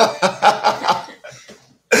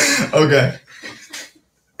 Okay.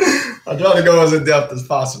 I'll try to go as in depth as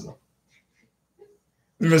possible.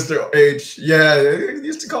 Mr. H. Yeah, they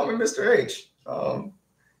used to call me Mr. H.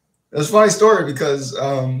 It was a funny story because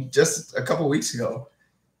just a couple weeks ago,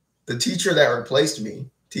 the teacher that replaced me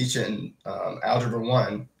teaching Algebra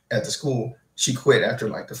 1 at the school, she quit after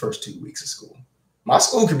like the first 2 weeks of school. My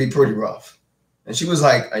school could be pretty rough. And she was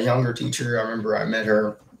like a younger teacher. I remember I met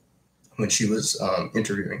her when she was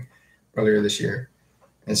interviewing earlier this year.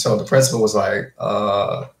 And so the principal was like,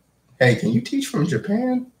 hey, can you teach from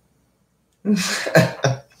Japan?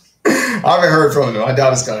 I haven't heard from him. I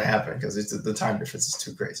doubt it's going to happen because the time difference is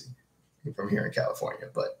too crazy from here in California.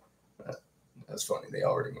 But that's funny. They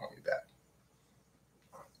already want me back.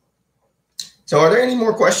 So are there any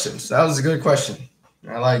more questions? That was a good question.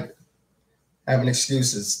 I like having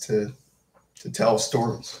excuses to to tell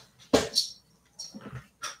stories.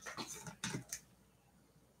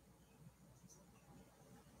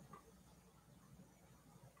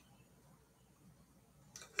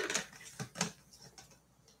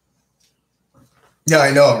 Yeah,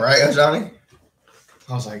 I know, right, Johnny?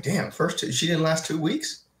 I was like, damn, she didn't last 2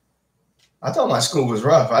 weeks? I thought my school was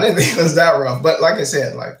rough. I didn't think it was that rough. But like I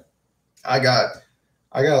said, like I got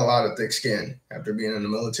a lot of thick skin after being in the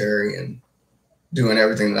military and doing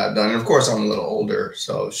everything that I've done. And of course, I'm a little older.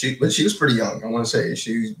 So but she was pretty young. I want to say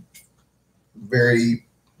she's very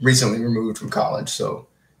recently removed from college. So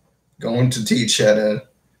going to teach at a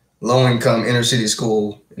low-income inner-city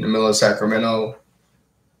school in the middle of Sacramento,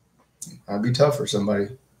 I'd be tough for somebody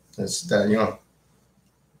that's that young.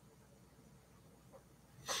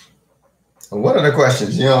 What other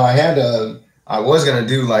questions? I was going to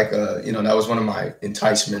do like that was one of my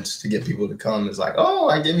enticements to get people to come. Is like, oh,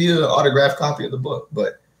 I give you an autographed copy of the book.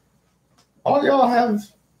 But all y'all have,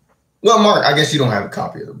 well, Mark, I guess you don't have a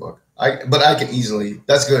copy of the book. But I can easily,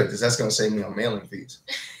 that's good because that's going to save me on mailing fees.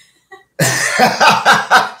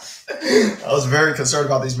 I was very concerned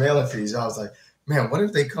about these mailing fees. I was like, man, what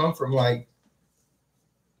if they come from like,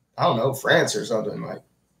 I don't know, France or something? Like,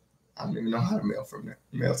 I don't even know how to mail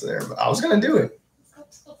to there, but I was going to do it.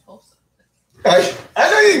 I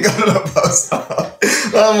know you can go to the post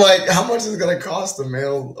office. I'm like, how much is it going to cost to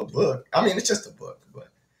mail a book? I mean, it's just a book, but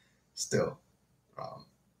still.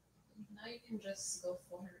 Now you can just go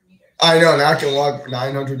 400 meters. I know. Now I can walk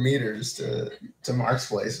 900 meters to Mark's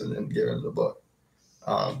place and then give him the book.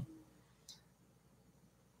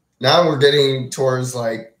 Now we're getting towards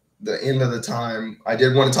like the end of the time. I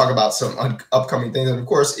did want to talk about some upcoming things. And of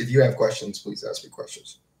course, if you have questions, please ask me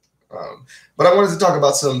questions. But I wanted to talk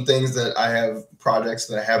about some things that I have, projects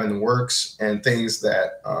that I have in the works and things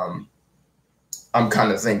that I'm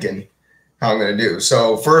kind of thinking how I'm going to do.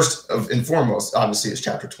 So first and foremost, obviously, is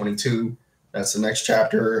chapter 22. That's the next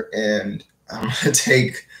chapter. And I'm going to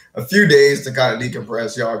take a few days to kind of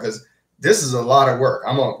decompress, y'all, because this is a lot of work.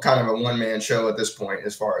 I'm kind of a one-man show at this point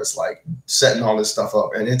as far as like setting all this stuff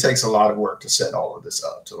up. And it takes a lot of work to set all of this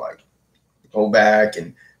up, to like go back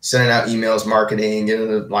and sending out emails, marketing,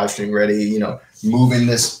 getting the live stream ready, moving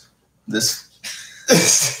this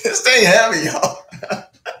thing heavy, y'all.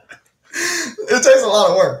 It takes a lot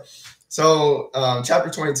of work. So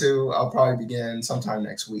chapter 22, I'll probably begin sometime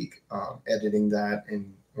next week, editing that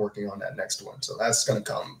and working on that next one. So that's going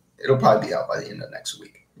to come. It'll probably be out by the end of next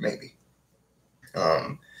week, maybe.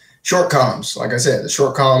 Short comms, like I said, the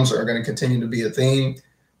short comms are going to continue to be a theme.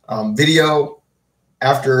 Video.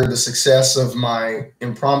 After the success of my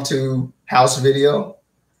impromptu house video,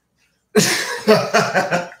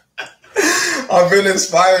 I've been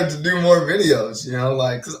inspired to do more videos,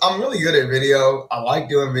 because I'm really good at video. I like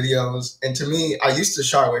doing videos. And to me, I used to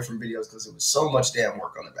shy away from videos because it was so much damn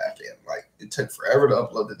work on the back end. Like, it took forever to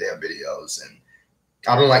upload the damn videos. And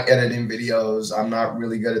I don't like editing videos. I'm not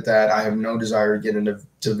really good at that. I have no desire to get into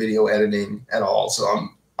video editing at all. So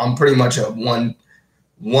I'm pretty much a one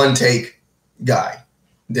take guy.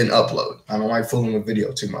 Then upload. I don't like fooling with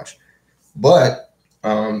video too much. But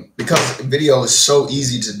because video is so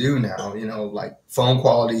easy to do now, like phone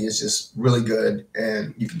quality is just really good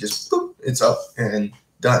and you can just boop, it's up and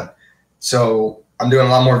done. So I'm doing a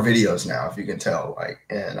lot more videos now, if you can tell.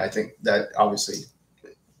 And I think that obviously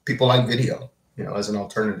people like video, as an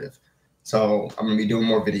alternative. So I'm gonna be doing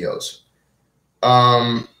more videos.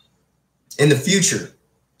 In the future,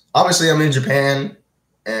 obviously I'm in Japan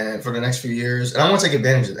and for the next few years, and I want to take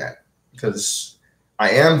advantage of that because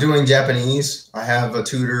I am doing Japanese. I have a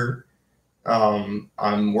tutor. I'm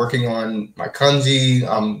working on my kanji.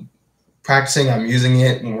 I'm practicing. I'm using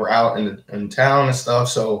it when we're out in town and stuff.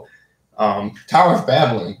 So Tower of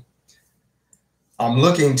Babbling, I'm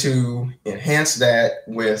looking to enhance that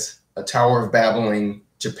with a Tower of Babbling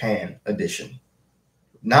Japan edition.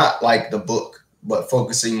 Not like the book, but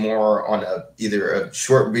focusing more on either a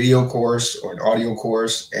short video course or an audio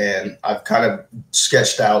course. And I've kind of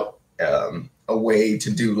sketched out a way to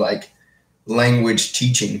do like language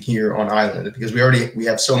teaching here on island, because we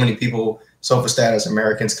have so many people, sofa status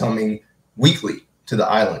Americans, coming weekly to the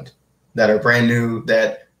island that are brand new,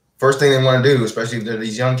 that first thing they want to do, especially if they're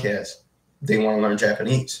these young kids, they want to learn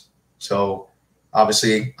Japanese. So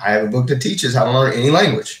obviously I have a book that teaches how to learn any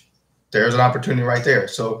language. There's an opportunity right there.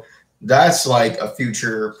 So that's like a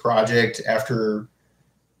future project after,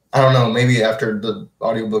 I don't know, maybe after the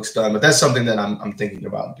audiobook's done, but that's something that I'm thinking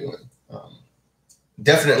about doing.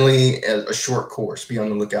 Definitely a short course. Be on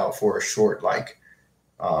the lookout for a short, like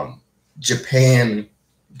Japanese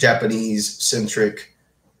centric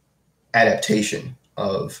adaptation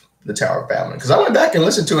of the Tower of Babbling, because I went back and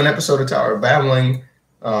listened to an episode of Tower of Babbling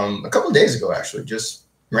a couple of days ago, actually, just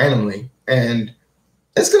randomly, and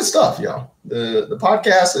it's good stuff, y'all. The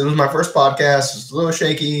podcast, it was my first podcast. It's a little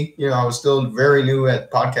shaky, I was still very new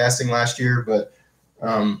at podcasting last year, but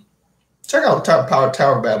check out the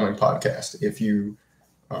Tower of Babbling podcast if you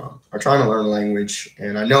are trying to learn a language.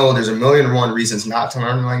 And I know there's a million and one reasons not to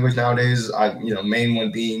learn a language nowadays. Main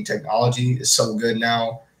one being technology is so good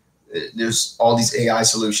now. There's all these AI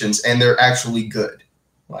solutions, and they're actually good.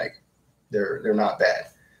 Like they're not bad.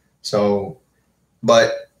 So,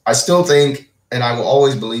 but I still think, and I will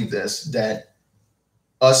always believe this, that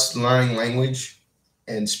us learning language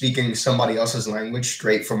and speaking somebody else's language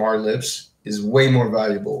straight from our lips is way more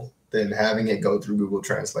valuable than having it go through Google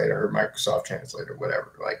Translator or Microsoft Translator,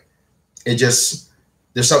 whatever. Like there's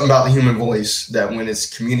something about the human voice that when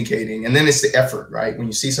it's communicating, and then it's the effort, right? When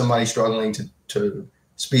you see somebody struggling to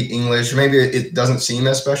speak English, maybe it doesn't seem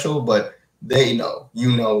as special, but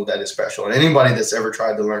you know that it's special. And anybody that's ever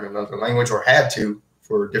tried to learn another language or had to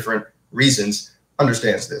for different reasons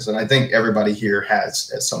understands this. And I think everybody here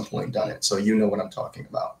has at some point done it. So you know what I'm talking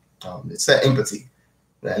about. It's that empathy.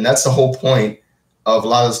 And that's the whole point of a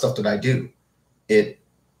lot of the stuff that I do.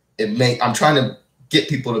 I'm trying to get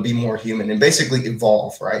people to be more human and basically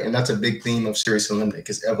evolve, right? And that's a big theme of Cereus Limnic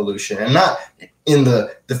is evolution, and not in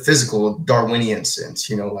the physical Darwinian sense,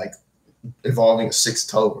 like evolving a sixth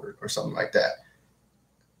toe or something like that.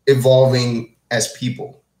 Evolving as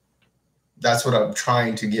people. That's what I'm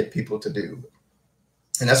trying to get people to do.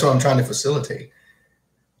 And that's what I'm trying to facilitate.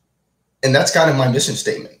 And that's kind of my mission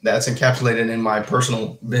statement. That's encapsulated in my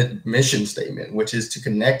personal mission statement, which is to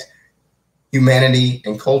connect humanity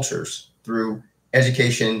and cultures through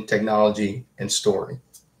education, technology, and story.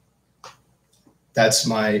 That's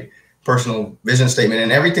my personal vision statement.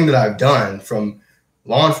 And everything that I've done, from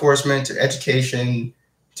law enforcement to education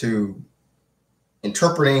to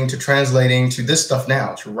interpreting to translating to this stuff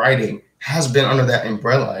now, to writing, has been under that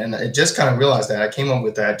umbrella. And I just kind of realized that. I came up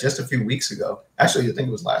with that just a few weeks ago. Actually, I think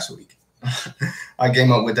it was last week. I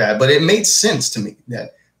came up with that, but it made sense to me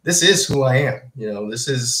that this is who I am. This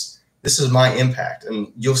is my impact.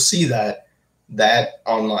 And you'll see that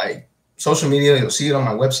on my social media, you'll see it on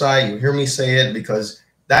my website, you'll hear me say it, because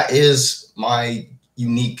that is my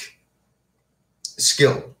unique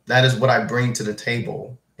skill. That is what I bring to the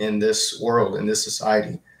table in this world, in this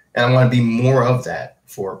society. And I want to be more of that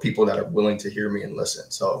for people that are willing to hear me and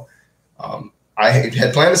listen. So I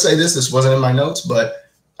had planned to say this wasn't in my notes, but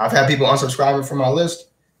I've had people unsubscribing from my list.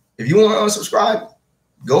 If you want to unsubscribe,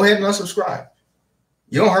 go ahead and unsubscribe.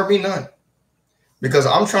 You don't hurt me none. Because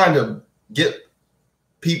I'm trying to get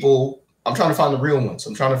people, I'm trying to find the real ones.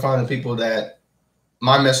 I'm trying to find the people that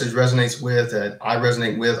my message resonates with, that I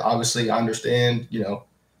resonate with. Obviously, I understand,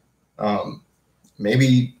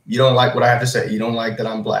 maybe you don't like what I have to say. You don't like that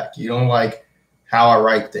I'm Black. You don't like how I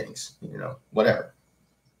write things, whatever.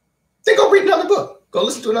 Then go read another book. Go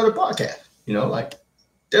listen to another podcast.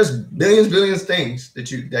 There's billions of things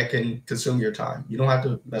that can consume your time. You don't have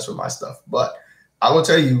to mess with my stuff. But I will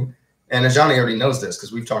tell you, and Ajani already knows this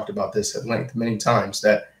because we've talked about this at length many times,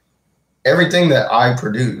 that everything that I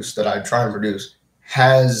produce, that I try and produce,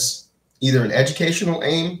 has either an educational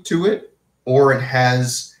aim to it, or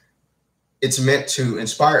it's meant to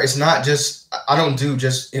inspire. It's not just, I don't do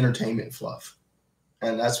just entertainment fluff.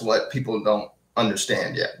 And that's what people don't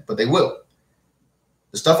understand yet, but they will.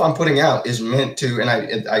 The stuff I'm putting out is meant to, and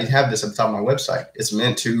I have this at the top of my website, it's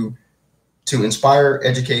meant to inspire,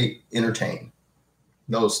 educate, entertain.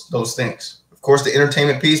 Those things. Of course, the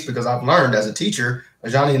entertainment piece, because I've learned as a teacher,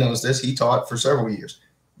 Ajani knows this, he taught for several years.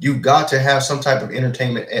 You've got to have some type of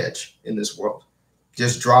entertainment edge in this world.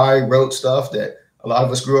 Just dry, rote stuff that a lot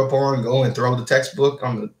of us grew up on, go and throw the textbook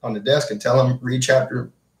on the desk and tell them read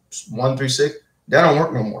chapter 1 through 6. That don't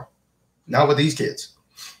work no more. Not with these kids.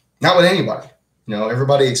 Not with anybody.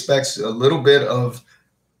 Everybody expects a little bit of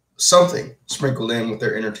something sprinkled in with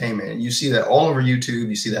their entertainment. And you see that all over YouTube.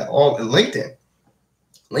 You see that all LinkedIn.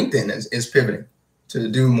 LinkedIn is pivoting to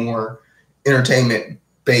do more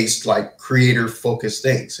entertainment-based, like creator-focused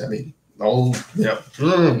things. I mean,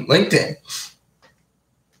 LinkedIn.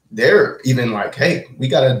 They're even like, hey, we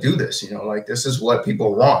got to do this. This is what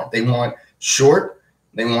people want. They want short.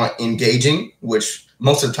 They want engaging, which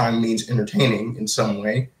most of the time means entertaining in some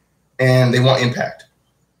way. And they want impact.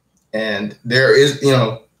 And there is,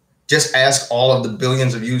 just ask all of the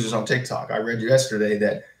billions of users on TikTok. I read yesterday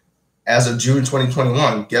that as of June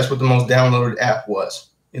 2021, guess what the most downloaded app was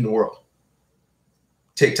in the world?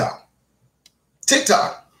 TikTok.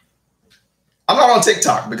 I'm not on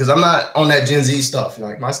TikTok because I'm not on that Gen Z stuff.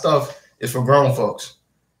 Like, my stuff is for grown folks.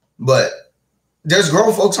 But There's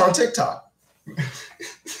grown folks on TikTok.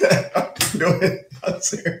 I'm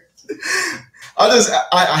serious.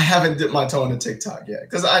 I haven't dipped my toe into TikTok yet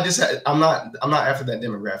because I'm not after that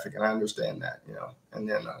demographic, and I understand that, you know. And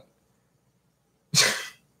then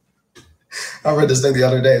I read this thing the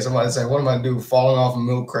other day. Somebody said, "What am I do? Falling off of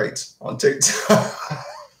milk crates on TikTok."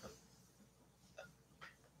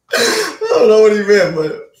 I don't know what he meant,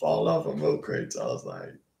 but falling off of milk crates. I was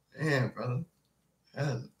like, "Damn, brother."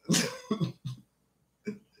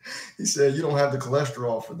 He said, "You don't have the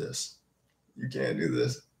cholesterol for this. You can't do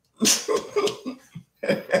this."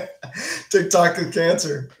 TikTok is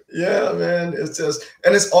cancer. Yeah, man. It's just,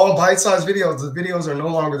 and it's all bite-sized videos. The videos are no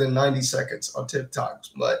longer than 90 seconds on TikTok.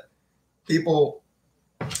 But people,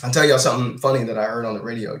 I'll tell y'all something funny that I heard on the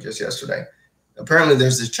radio just yesterday. Apparently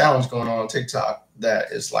there's this challenge going on TikTok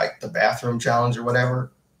that is like the bathroom challenge or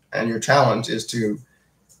whatever. And your challenge is to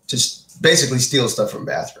basically steal stuff from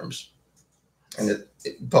bathrooms. And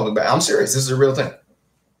public bath. I'm serious. This is a real thing.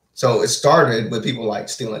 So it started with people like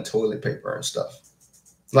stealing toilet paper and stuff.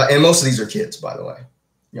 Like, and most of these are kids, by the way,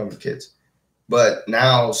 younger kids. But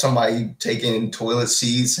now somebody taking toilet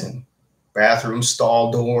seats and bathroom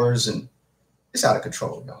stall doors, and it's out of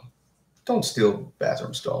control, y'all. Don't steal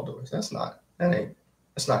bathroom stall doors. That's not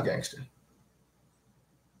gangster.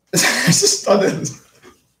 It's just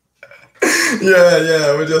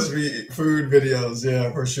yeah, it would just be food videos. Yeah,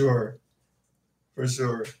 for sure. For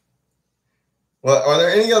sure. Well, are there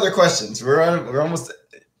any other questions? We're almost,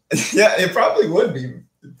 yeah, it probably would be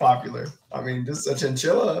popular. I mean, just a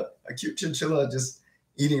cute chinchilla just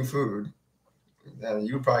eating food. And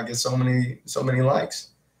you would probably get so many likes.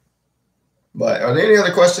 But are there any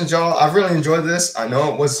other questions, y'all? I've really enjoyed this. I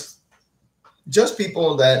know it was just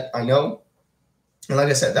people that I know. And like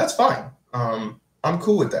I said, that's fine. I'm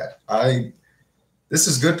cool with that. This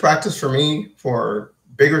is good practice for me for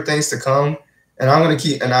bigger things to come. And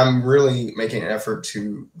I'm really making an effort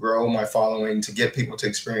to grow my following, to get people to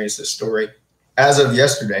experience this story. As of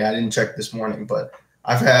yesterday, I didn't check this morning, but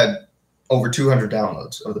I've had over 200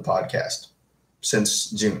 downloads of the podcast since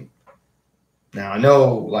June. Now, I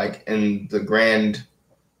know, like, in the grand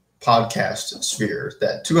podcast sphere,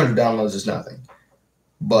 that 200 downloads is nothing.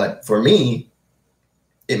 But for me,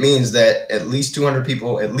 it means that at least 200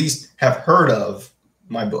 people at least have heard of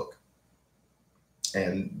my book.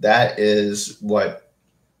 And that is what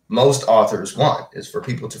most authors want, is for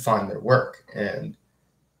people to find their work. And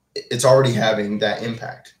it's already having that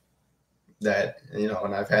impact. That, you know,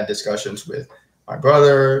 and I've had discussions with my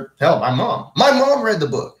brother, hell, my mom. My mom read the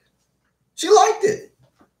book. She liked it.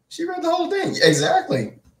 She read the whole thing.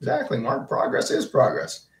 Exactly. Mark, progress is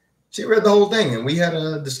progress. She read the whole thing, and we had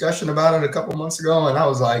a discussion about it a couple months ago, and I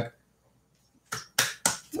was like,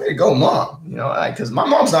 way to go, Mom. You know, because my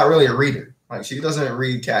mom's not really a reader. Like, she doesn't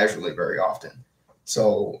read casually very often.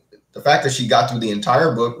 So the fact that she got through the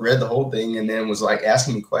entire book, read the whole thing, and then was like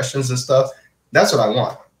asking me questions and stuff, that's what I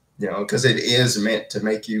want, you know, because it is meant to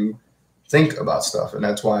make you think about stuff. And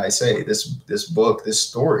that's why I say this book, this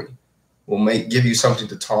story will give you something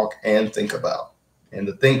to talk and think about. And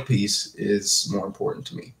the think piece is more important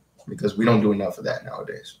to me, because we don't do enough of that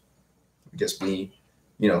nowadays. We just be,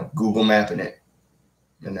 you know, Google mapping it.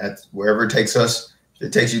 And that's wherever it takes us. If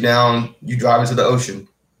it takes you down, you drive into the ocean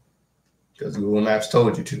because Google Maps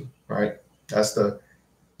told you to, right? That's the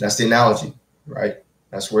analogy, right?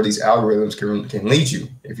 That's where these algorithms can lead you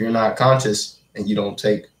if you're not conscious and you don't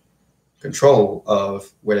take control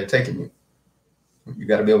of where they're taking you. You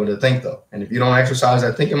got to be able to think, though. And if you don't exercise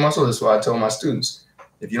that thinking muscle, that's what I tell my students.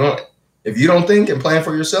 If you don't think and plan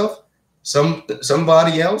for yourself,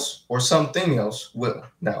 somebody else or something else will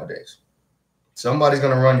nowadays. Somebody's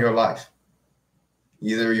going to run your life.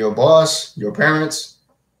 Either your boss, your parents,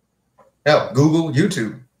 hell, Google,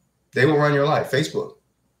 YouTube. They will run your life. Facebook.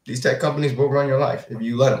 These tech companies will run your life if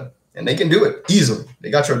you let them. And they can do it easily. They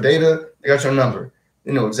got your data. They got your number.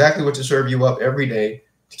 They know exactly what to serve you up every day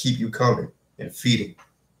to keep you coming and feeding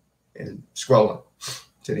and scrolling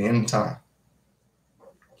to the end of time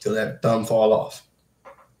till that thumb fall off.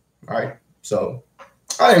 All right. So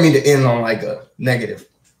I didn't mean to end on like a negative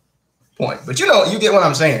point, but you know, you get what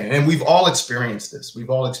I'm saying. And we've all experienced this.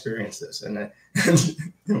 And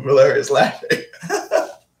Blair is laughing.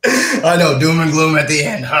 I know, doom and gloom at the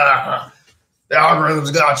end. The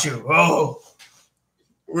algorithms got you. Oh,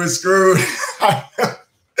 we're screwed.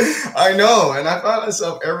 I know. And I find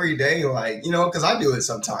myself every day, like, you know, because I do it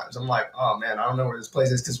sometimes. I'm like, oh man, I don't know where this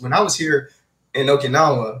place is. Because when I was here in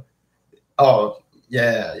Okinawa, oh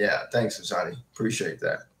yeah, thanks, Asani. Appreciate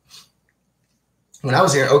that. When I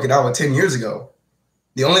was here in Okinawa 10 years ago,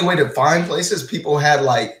 the only way to find places, people had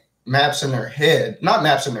like maps in their head, not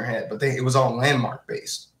maps in their head, but it was all landmark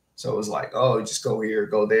based. So it was like, oh, just go here,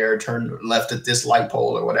 go there, turn left at this light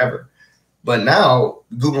pole or whatever. But now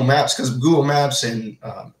Google Maps, because Google Maps and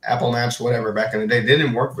Apple Maps, whatever, back in the day, they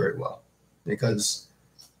didn't work very well because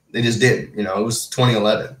they just didn't. You know, it was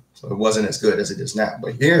 2011, so it wasn't as good as it is now.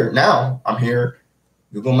 But now I'm here,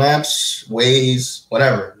 Google Maps, Waze,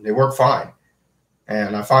 whatever, they work fine.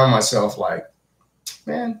 And I find myself like,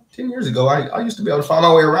 man, 10 years ago, I used to be able to find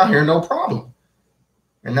my way around here, no problem.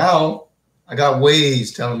 And now I got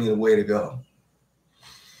Waze telling me the way to go.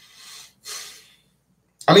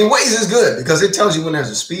 I mean, Waze is good because it tells you when there's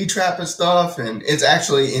a speed trap and stuff, and it's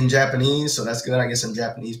actually in Japanese, so that's good, I guess, in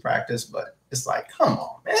Japanese practice. But it's like, come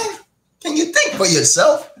on, man. Can you think for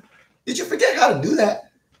yourself? Did you forget how to do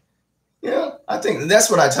that? You know, I think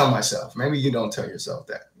that's what I tell myself. Maybe you don't tell yourself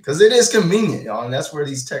that because it is convenient, y'all, and that's where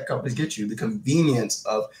these tech companies get you, the convenience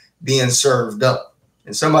of being served up.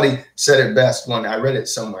 And somebody said it best when I read it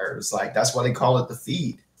somewhere. It was like, that's why they call it the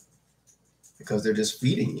feed, because they're just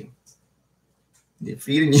feeding you. They're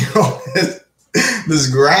feeding you this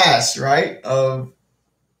grass, right, of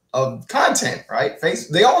content, right?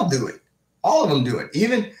 They all do it. All of them do it.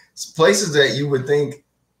 Even places that you would think,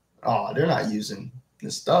 oh, they're not using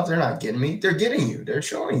this stuff. They're not getting me. They're getting you. They're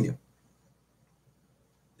showing you.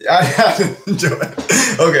 I have to enjoy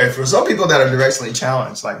it. Okay, for some people that are directionally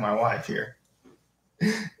challenged, like my wife here,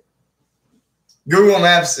 Google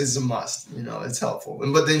Maps is a must. You know, it's helpful.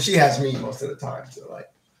 But then she has me most of the time to like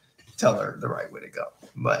tell her the right way to go.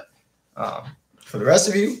 But for the rest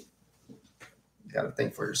of you, you got to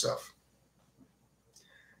think for yourself.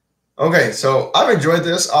 Okay, so I've enjoyed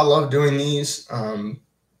this. I love doing these. I'm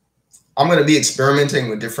going to be experimenting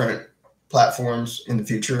with different platforms in the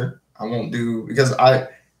future. I won't do, because I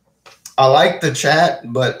like the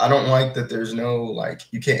chat, but I don't like that there's no, like,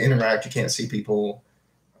 you can't interact, you can't see people.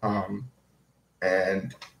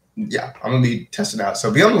 And yeah, I'm going to be testing out.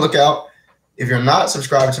 So be on the lookout. If you're not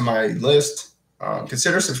subscribed to my list,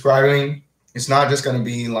 consider subscribing. It's not just going to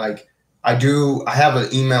be like, I have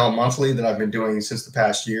an email monthly that I've been doing since the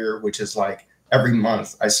past year, which is like every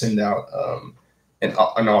month I send out an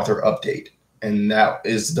author update. And that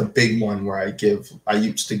is the big one where I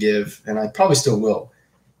used to give, and I probably still will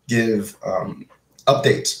give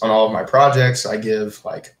updates on all of my projects. I give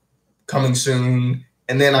like coming soon.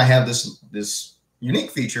 And then I have this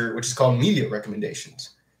unique feature, which is called media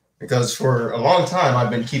recommendations. Because for a long time,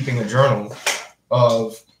 I've been keeping a journal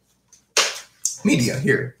of media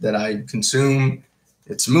here that I consume.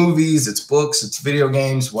 It's movies, it's books, it's video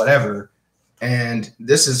games, whatever. And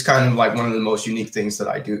this is kind of like one of the most unique things that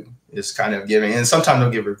I do, is kind of giving. And sometimes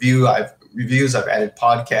I'll give reviews. I've added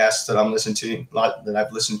podcasts that I'm listening to, a lot that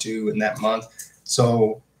I've listened to in that month.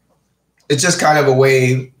 So it's just kind of a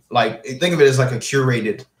way, like, think of it as like a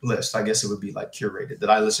curated list. I guess it would be like curated, that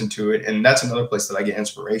I listen to it. And that's another place that I get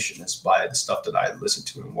inspiration, is by the stuff that I listen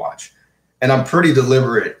to and watch. And I'm pretty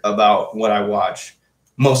deliberate about what I watch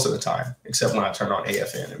most of the time, except when I turn on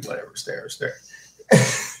AFN and whatever's there is there.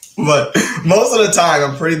 But most of the time,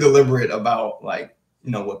 I'm pretty deliberate about, like,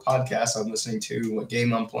 you know, what podcasts I'm listening to, what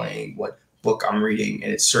game I'm playing, what book I'm reading,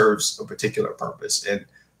 and it serves a particular purpose, and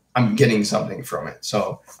I'm getting something from it.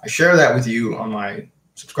 So I share that with you on my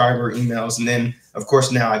subscriber emails. And then, of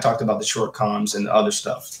course, now I talked about the short comms and the other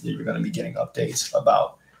stuff. You're going to be getting updates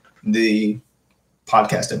about the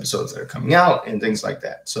podcast episodes that are coming out and things like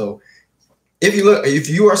that. So if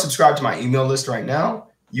you are subscribed to my email list right now,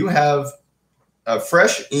 you have a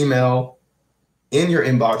fresh email in your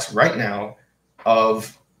inbox right now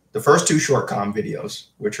of the first 2 short com videos,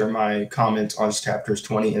 which are my comments on chapters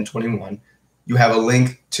 20 and 21. You have a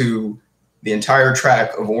link to the entire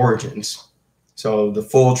track of Origins. So the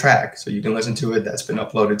full track, so you can listen to it. That's been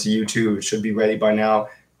uploaded to YouTube. It should be ready by now.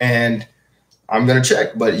 And I'm going to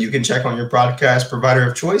check, but you can check on your podcast provider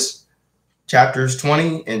of choice. Chapters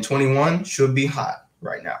 20 and 21 should be hot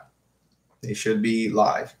right now. They should be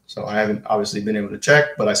live. So I haven't obviously been able to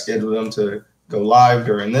check, but I scheduled them to go live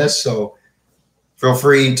during this. So feel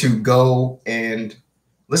free to go and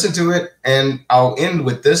listen to it. And I'll end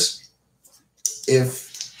with this. If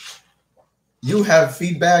you have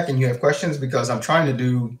feedback and you have questions, because I'm trying to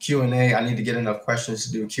do Q&A, I need to get enough questions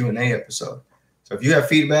to do a Q&A episode. So if you have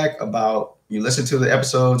feedback about, you listen to the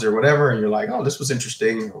episodes or whatever, and you're like, oh, this was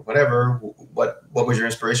interesting or whatever, what was your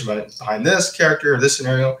inspiration behind this character or this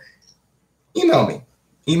scenario? Email me.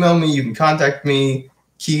 You can contact me,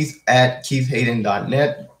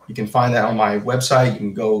 keith@keithhayden.net. You can find that on my website. You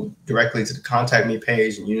can go directly to the contact me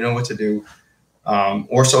page, and you know what to do.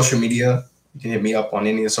 Or social media. You can hit me up on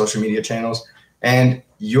any of the social media channels. And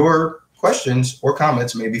your questions or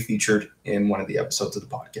comments may be featured in one of the episodes of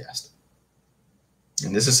the podcast.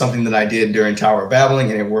 And this is something that I did during Tower of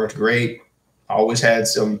Babbling, and it worked great. I always had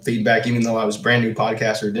some feedback, even though I was a brand new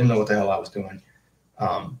podcaster, didn't know what the hell I was doing.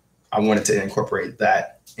 I wanted to incorporate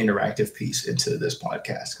that interactive piece into this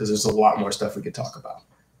podcast because there's a lot more stuff we could talk about.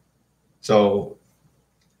 So,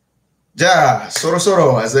 ja,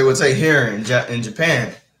 soro, as they would say here in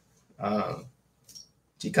Japan.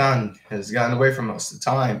 Jikan has gotten away from us. The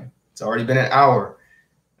time. It's already been an hour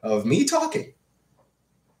of me talking.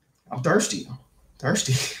 I'm thirsty.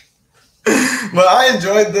 But I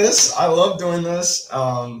enjoyed this. I love doing this.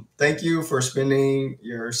 Thank you for spending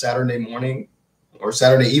your Saturday morning or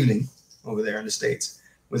Saturday evening over there in the States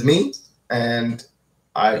with me. And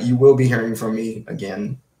you will be hearing from me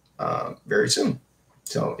again very soon.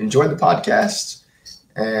 So enjoy the podcast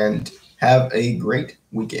and have a great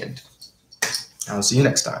weekend. I'll see you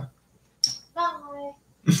next time. Bye.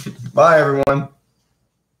 Bye, everyone.